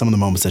 and some of the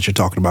moments that you're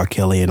talking about,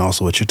 Kelly, and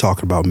also what you're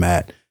talking about,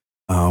 Matt,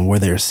 where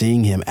they're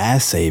seeing him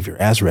as Savior,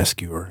 as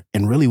rescuer,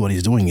 and really what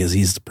he's doing is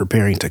he's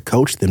preparing to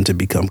coach them to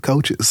become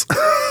coaches.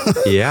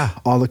 Yeah,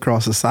 all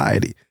across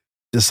society,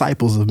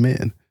 disciples of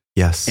men.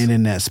 Yes. And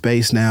in that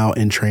space now,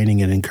 in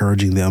training and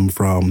encouraging them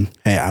from,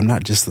 hey, I'm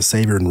not just the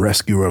Savior and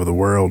rescuer of the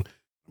world,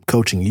 I'm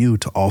coaching you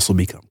to also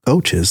become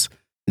coaches.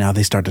 Now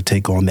they start to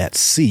take on that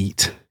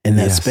seat in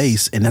that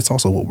space. And that's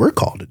also what we're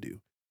called to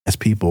do as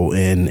people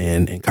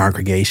in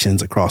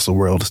congregations across the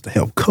world, is to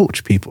help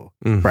coach people,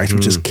 right? We're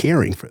just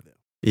caring for them.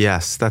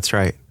 Yes, that's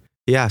right.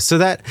 Yeah. So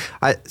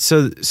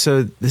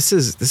this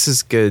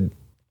is good,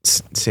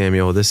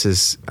 Samuel.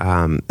 This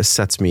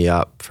sets me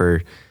up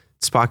for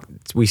Spock.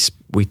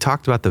 We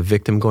talked about the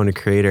victim going to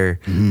creator,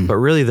 but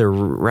really the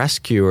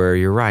rescuer,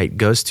 you're right,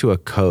 goes to a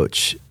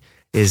coach.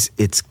 It's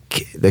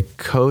the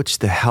coach,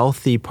 the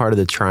healthy part of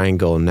the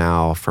triangle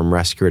now from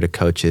rescuer to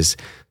coach is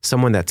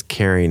someone that's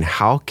caring.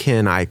 How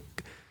can I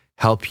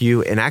help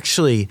you? And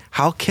actually,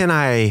 how can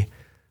I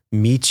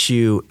meet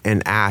you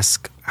and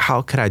ask,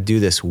 how could I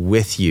do this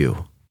with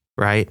you?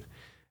 Right?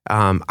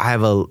 I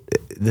have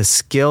the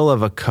skill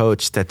of a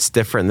coach that's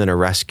different than a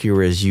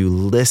rescuer is you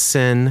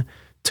listen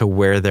to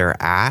where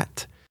they're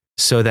at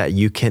so that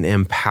you can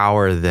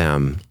empower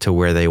them to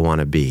where they want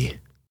to be.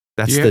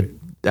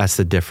 That's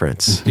the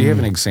difference. Do you have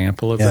an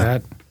example of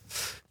that?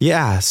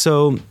 Yeah.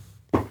 So,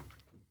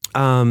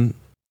 I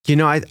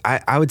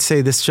would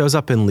say this shows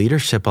up in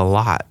leadership a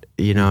lot,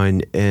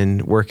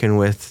 in working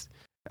with,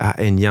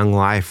 in young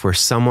life, where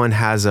someone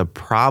has a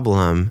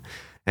problem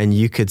and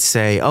you could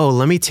say, oh,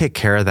 let me take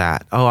care of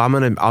that. Oh,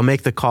 I'll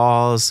make the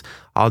calls.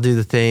 I'll do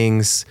the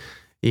things.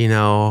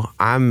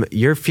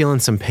 You're feeling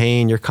some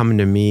pain. You're coming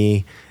to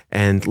me,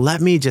 and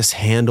let me just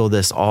handle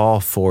this all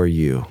for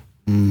you.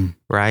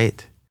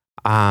 Right?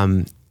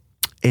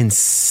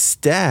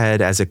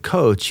 Instead, as a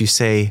coach, you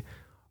say,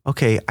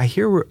 okay, I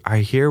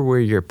hear where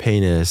your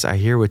pain is. I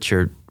hear what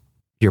your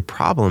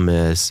problem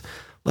is.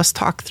 Let's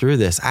talk through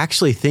this. I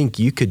actually think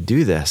you could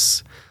do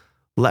this.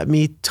 Let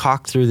me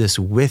talk through this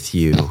with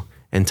you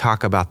and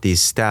talk about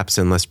these steps,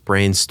 and let's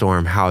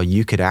brainstorm how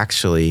you could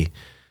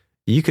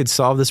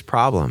solve this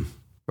problem.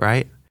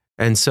 Right?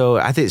 And so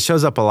I think it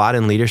shows up a lot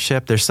in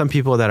leadership. There's some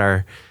people that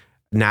are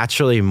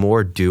naturally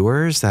more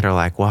doers that are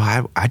like,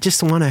 well, I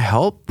just want to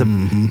help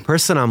the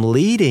person I'm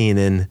leading.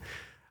 And,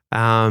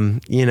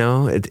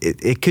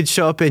 it could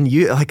show up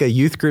in like a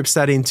youth group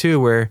setting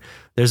too, where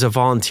there's a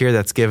volunteer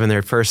that's given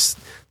their first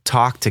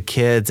talk to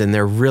kids and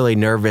they're really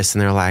nervous.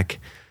 And they're like,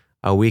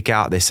 a week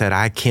out, they said,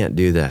 I can't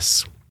do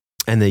this.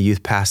 And the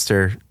youth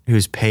pastor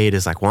who's paid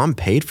is like, well, I'm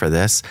paid for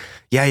this.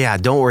 Yeah,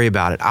 don't worry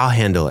about it. I'll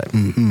handle it.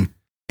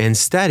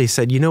 Instead, he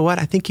said, you know what?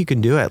 I think you can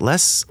do it.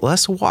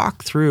 Let's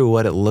walk through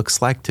what it looks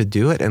like to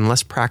do it, and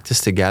let's practice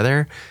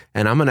together.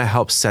 And I'm going to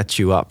help set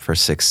you up for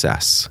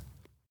success.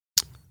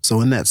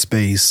 So in that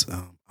space,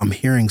 I'm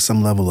hearing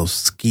some level of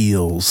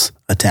skills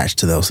attached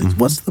to those things.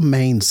 What's the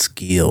main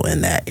skill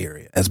in that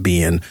area as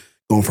being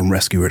going from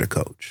rescuer to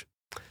coach?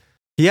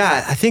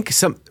 Yeah, I think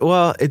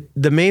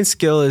the main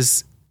skill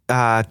is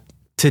to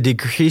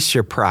decrease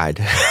your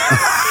pride.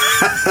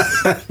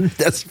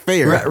 That's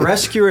fair.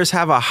 Rescuers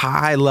have a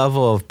high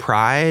level of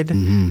pride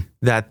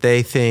that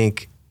they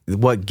think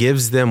what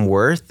gives them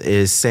worth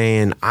is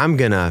saying, I'm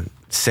going to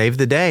save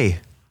the day.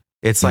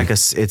 It's like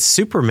it's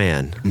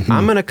Superman.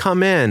 I'm going to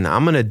come in.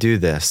 I'm going to do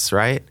this,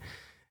 right?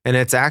 And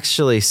it's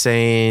actually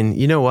saying,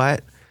 you know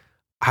what?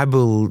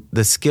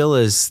 The skill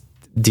is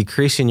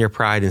decreasing your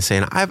pride and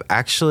saying, I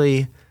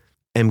actually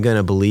am going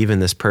to believe in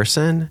this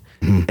person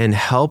and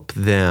help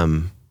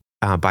them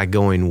by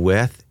going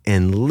with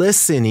and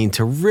listening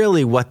to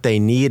really what they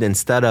need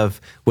instead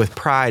of with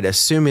pride,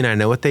 assuming I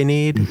know what they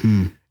need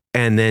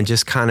and then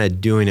just kind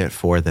of doing it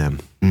for them.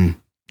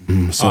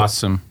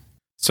 Awesome.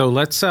 So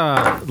let's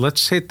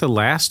hit the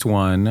last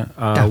one.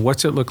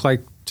 What's it look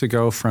like to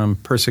go from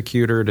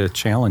persecutor to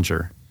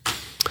challenger?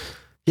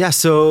 Yeah.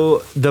 So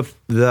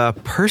the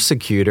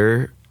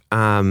persecutor,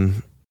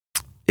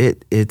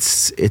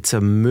 it's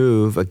a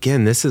move.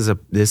 Again, this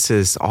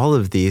is all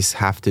of these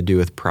have to do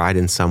with pride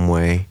in some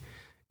way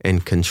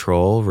and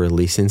control,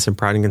 releasing some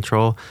pride and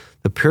control.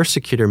 The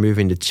persecutor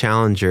moving to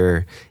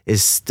challenger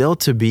is still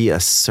to be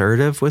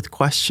assertive with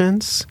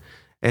questions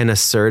and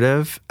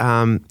assertive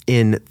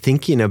in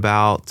thinking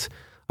about,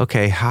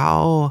 okay,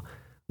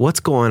 what's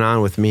going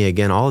on with me?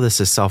 Again, all of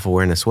this is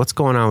self-awareness. What's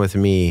going on with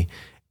me?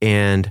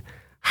 And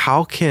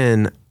how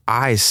can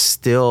I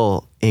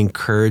still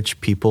encourage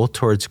people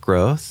towards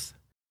growth,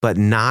 but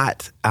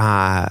not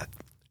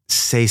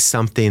say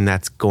something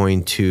that's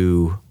going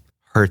to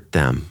hurt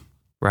them,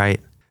 right?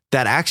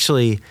 That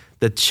actually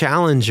the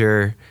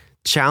challenger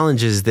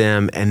challenges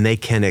them and they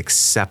can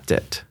accept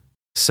it.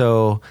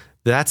 So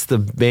that's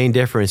the main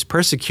difference.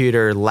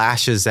 Persecutor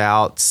lashes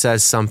out,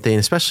 says something,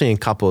 especially in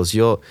couples.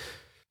 You'll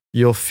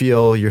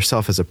feel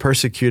yourself as a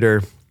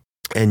persecutor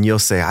and you'll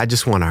say, I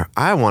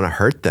want to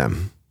hurt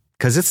them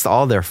because it's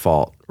all their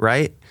fault,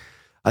 right?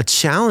 A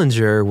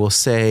challenger will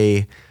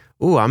say,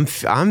 ooh,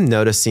 I'm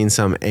noticing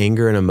some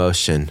anger and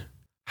emotion.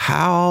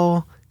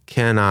 How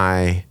can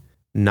I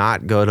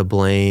not go to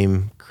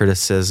blame,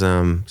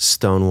 criticism,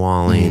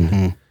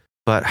 stonewalling,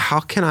 but how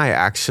can I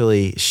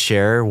actually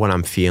share what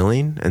I'm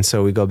feeling? And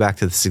so we go back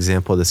to this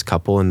example of this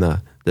couple in the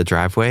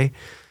driveway.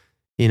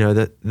 You know,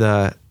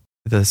 the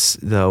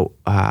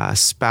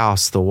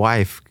spouse, the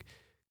wife,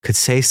 could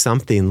say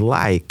something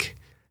like,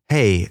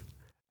 "Hey,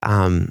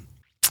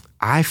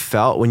 I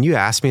felt when you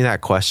asked me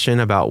that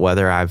question about why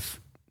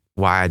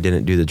I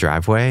didn't do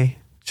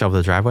shovel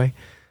the driveway.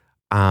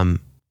 I'm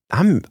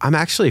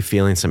actually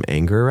feeling some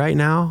anger right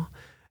now,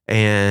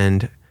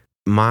 and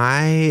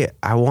I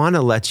want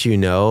to let you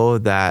know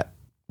that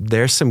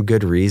there's some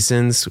good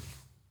reasons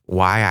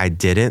why I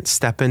didn't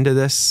step into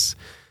this,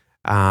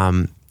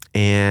 and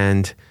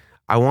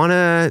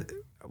I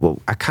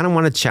kind of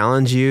want to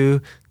challenge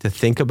you to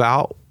think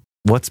about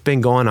what's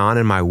been going on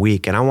in my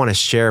week, and I want to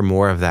share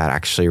more of that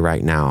actually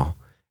right now.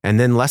 And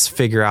then let's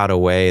figure out a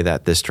way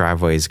that this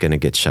driveway is going to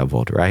get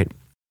shoveled, right?"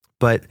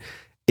 But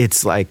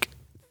it's like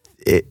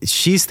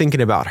she's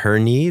thinking about her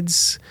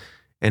needs,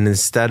 and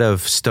instead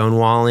of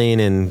stonewalling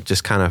and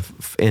just kind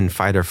of in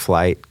fight or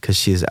flight because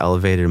she's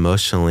elevated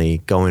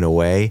emotionally going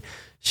away,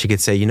 she could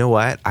say, you know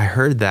what? I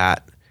heard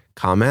that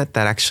comment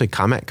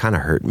kind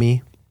of hurt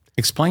me.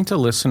 Explain to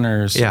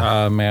listeners,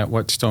 Matt,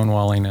 what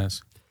stonewalling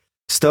is.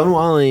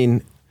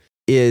 Stonewalling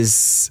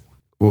it's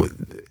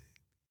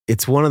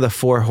one of the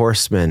four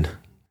horsemen.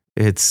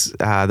 It's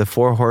the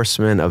four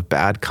horsemen of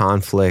bad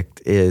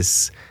conflict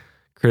is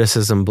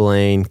criticism,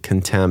 blame,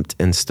 contempt,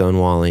 and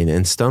stonewalling.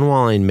 And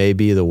stonewalling may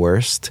be the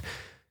worst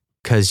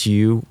because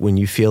when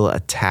you feel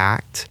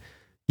attacked,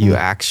 you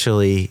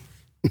actually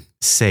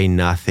say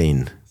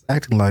nothing.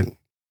 Acting like,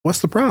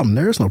 what's the problem?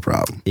 There's no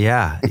problem.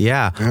 Yeah.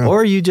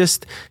 Or you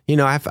just,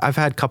 I've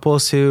had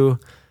couples who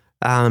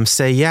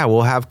say, yeah,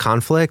 we'll have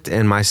conflict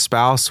and my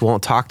spouse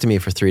won't talk to me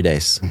for 3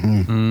 days.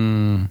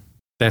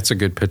 That's a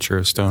good picture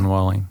of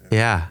stonewalling.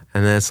 Yeah.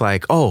 And then it's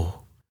like, when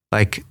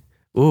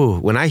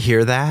I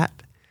hear that,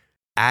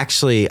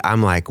 actually,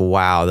 I'm like,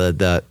 wow,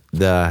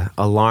 the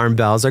alarm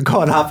bells are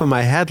going off in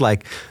my head.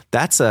 Like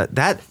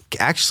that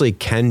actually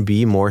can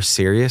be more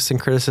serious than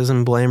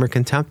criticism, blame, or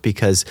contempt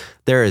because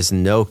there is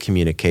no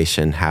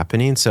communication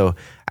happening. So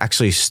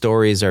actually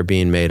stories are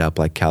being made up,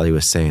 like Kelly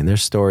was saying.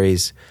 There's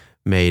stories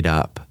made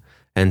up.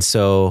 And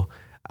so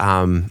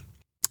on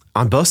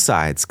both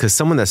sides, because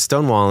someone that's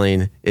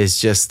stonewalling is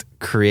just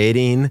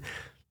creating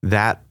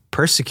that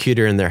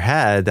persecutor in their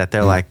head that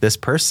they're like, this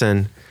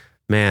person,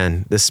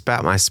 man,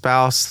 my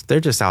spouse, they're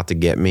just out to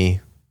get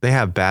me. They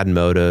have bad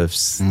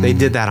motives. They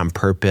did that on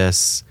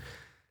purpose.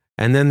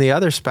 And then the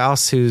other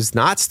spouse who's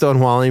not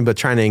stonewalling but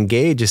trying to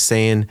engage is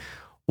saying,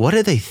 what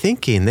are they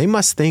thinking? They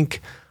must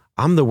think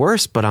I'm the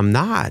worst, but I'm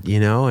not,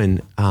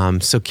 And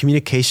so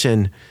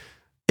communication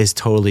is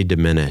totally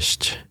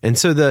diminished. And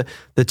so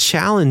the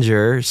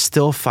challenger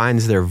still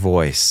finds their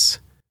voice.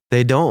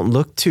 They don't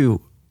look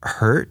to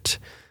hurt.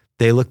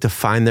 They look to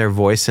find their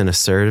voice in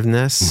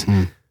assertiveness,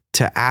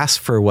 to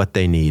ask for what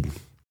they need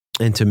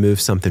and to move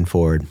something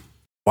forward.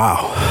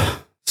 Wow.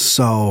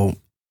 So,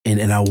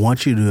 and I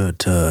want you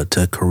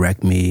to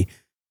correct me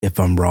if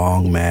I'm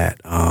wrong,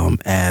 Matt.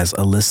 As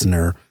a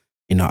listener,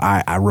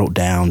 I wrote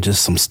down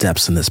just some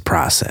steps in this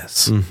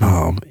process.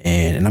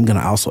 And I'm going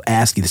to also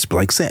ask you this,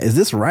 like, is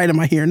this right? Am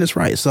I hearing this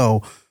right?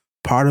 So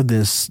part of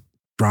this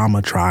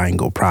drama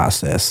triangle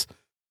process,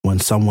 when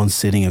someone's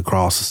sitting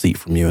across the seat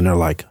from you and they're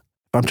like,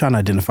 I'm trying to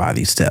identify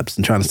these steps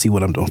and trying to see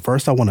what I'm doing.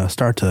 First, I want to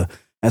start to,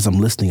 as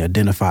I'm listening,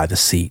 identify the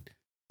seat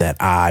that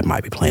I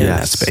might be playing in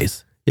that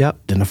space. Yep.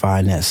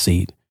 Identifying that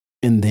seat.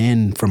 And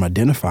then from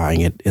identifying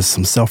it is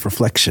some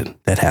self-reflection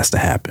that has to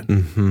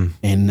happen.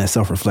 And that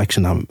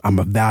self-reflection, I'm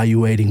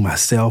evaluating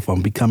myself.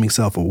 I'm becoming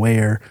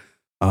self-aware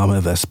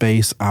of that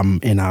space. I'm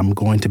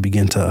going to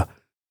begin to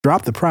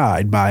drop the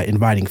pride by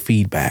inviting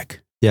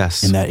feedback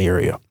in that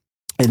area.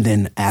 And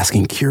then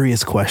asking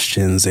curious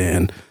questions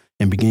and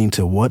beginning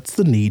to, what's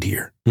the need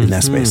here in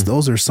that space?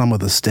 Those are some of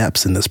the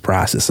steps in this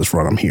process is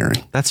what I'm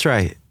hearing. That's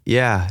right.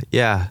 Yeah.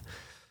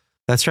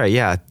 That's right.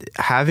 Yeah.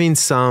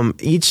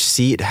 Each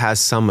seat has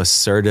some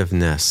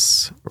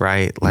assertiveness,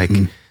 right? Like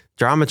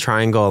drama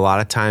triangle, a lot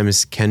of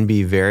times can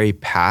be very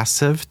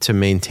passive to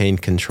maintain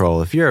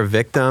control. If you're a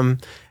victim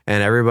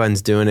and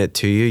everyone's doing it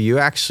to you, you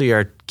actually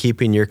are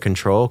keeping your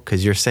control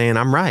because you're saying,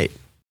 I'm right.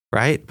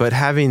 Right. But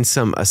having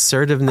some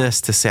assertiveness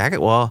to say,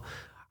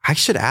 I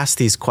should ask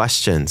these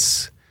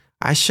questions.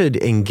 I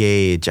should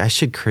engage. I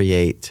should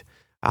create.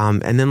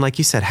 And then, like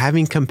you said,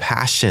 having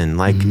compassion,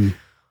 like,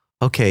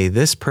 okay,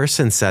 this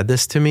person said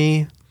this to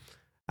me,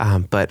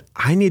 but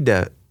I need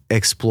to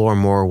explore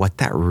more what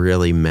that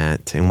really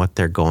meant and what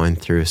they're going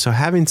through. So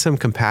having some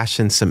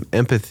compassion, some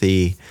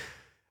empathy,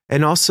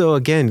 and also,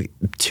 again,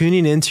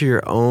 tuning into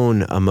your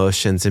own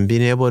emotions and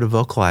being able to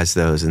vocalize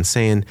those and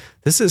saying,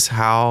 this is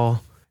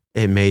how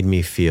it made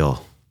me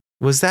feel.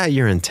 Was that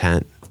your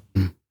intent?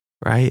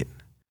 Right?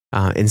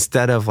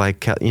 Instead of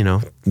like,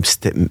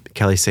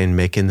 Kelly's saying,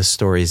 making the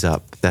stories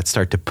up that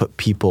start to put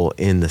people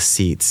in the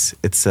seats.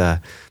 It's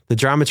the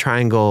drama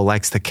triangle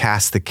likes to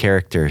cast the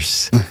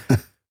characters.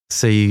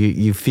 So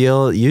you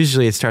feel,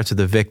 usually it starts with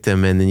the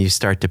victim, and then you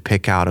start to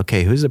pick out,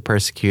 okay, who's the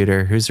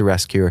persecutor, who's the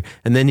rescuer,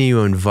 and then you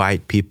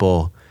invite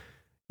people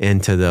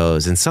into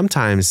those. And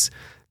sometimes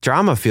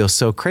drama feels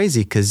so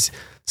crazy because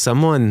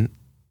someone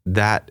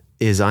that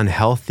is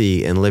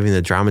unhealthy and living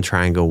the drama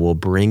triangle will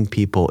bring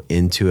people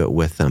into it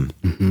with them.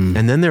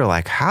 And then they're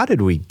like, how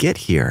did we get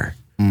here?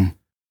 A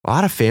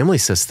lot of family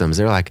systems,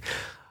 they're like,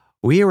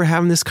 we were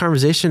having this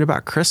conversation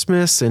about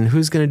Christmas and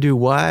who's going to do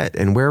what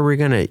and where we're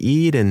going to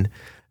eat. And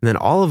then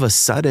all of a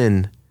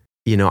sudden,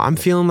 I'm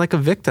feeling like a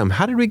victim.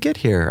 How did we get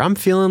here? I'm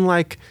feeling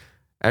like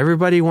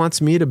everybody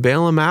wants me to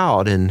bail them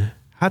out. And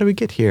how do we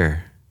get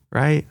here?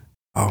 Right?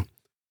 Oh,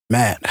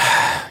 Matt,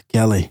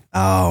 Kelly,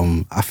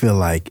 I feel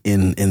like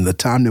in the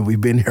time that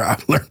we've been here,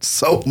 I've learned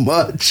so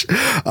much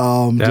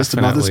just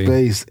about the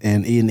space.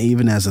 And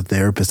even as a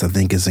therapist, I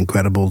think it's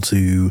incredible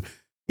to,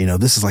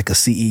 this is like a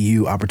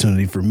CEU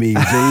opportunity for me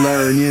to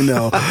learn,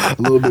 a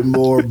little bit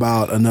more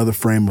about another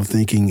frame of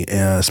thinking,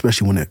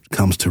 especially when it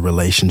comes to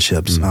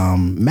relationships.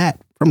 Matt,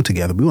 from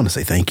Together, we want to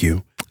say thank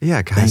you.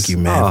 Yeah, guys. Thank you,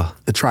 man.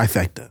 The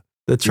trifecta.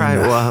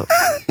 Well,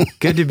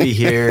 good to be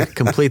here.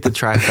 Complete the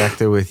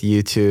trifecta with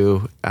you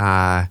two.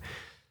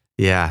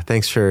 Yeah,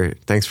 thanks for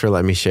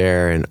letting me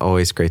share, and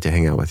always great to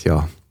hang out with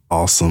y'all.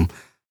 Awesome.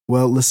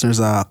 Well,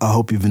 listeners, I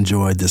hope you've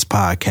enjoyed this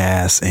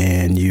podcast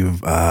and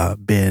you've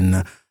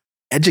been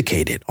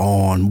educated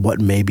on what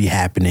may be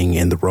happening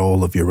in the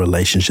role of your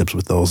relationships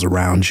with those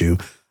around you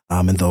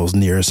and those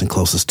nearest and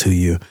closest to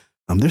you.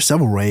 There's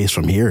several ways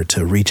from here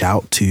to reach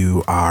out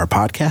to our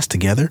podcast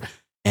Together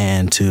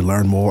and to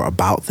learn more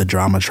about the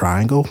drama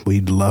triangle.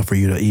 We'd love for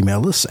you to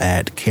email us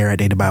at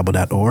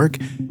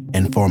care@adabible.org.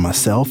 And for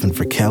myself and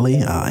for Kelly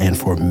and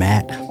for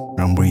Matt,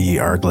 we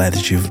are glad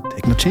that you've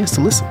taken a chance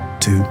to listen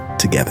to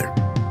Together.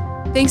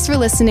 Thanks for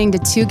listening to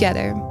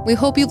Together. We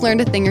hope you've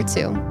learned a thing or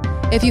two.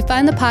 If you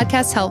find the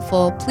podcast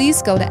helpful,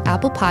 please go to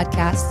Apple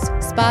Podcasts,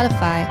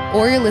 Spotify,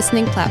 or your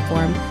listening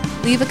platform,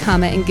 leave a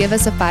comment, and give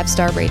us a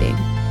 5-star rating.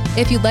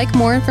 If you'd like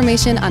more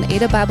information on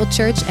Ada Bible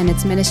Church and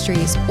its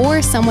ministries,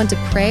 or someone to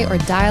pray or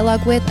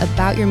dialogue with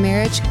about your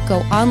marriage, go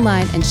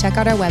online and check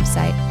out our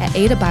website at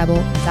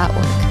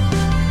adabible.org.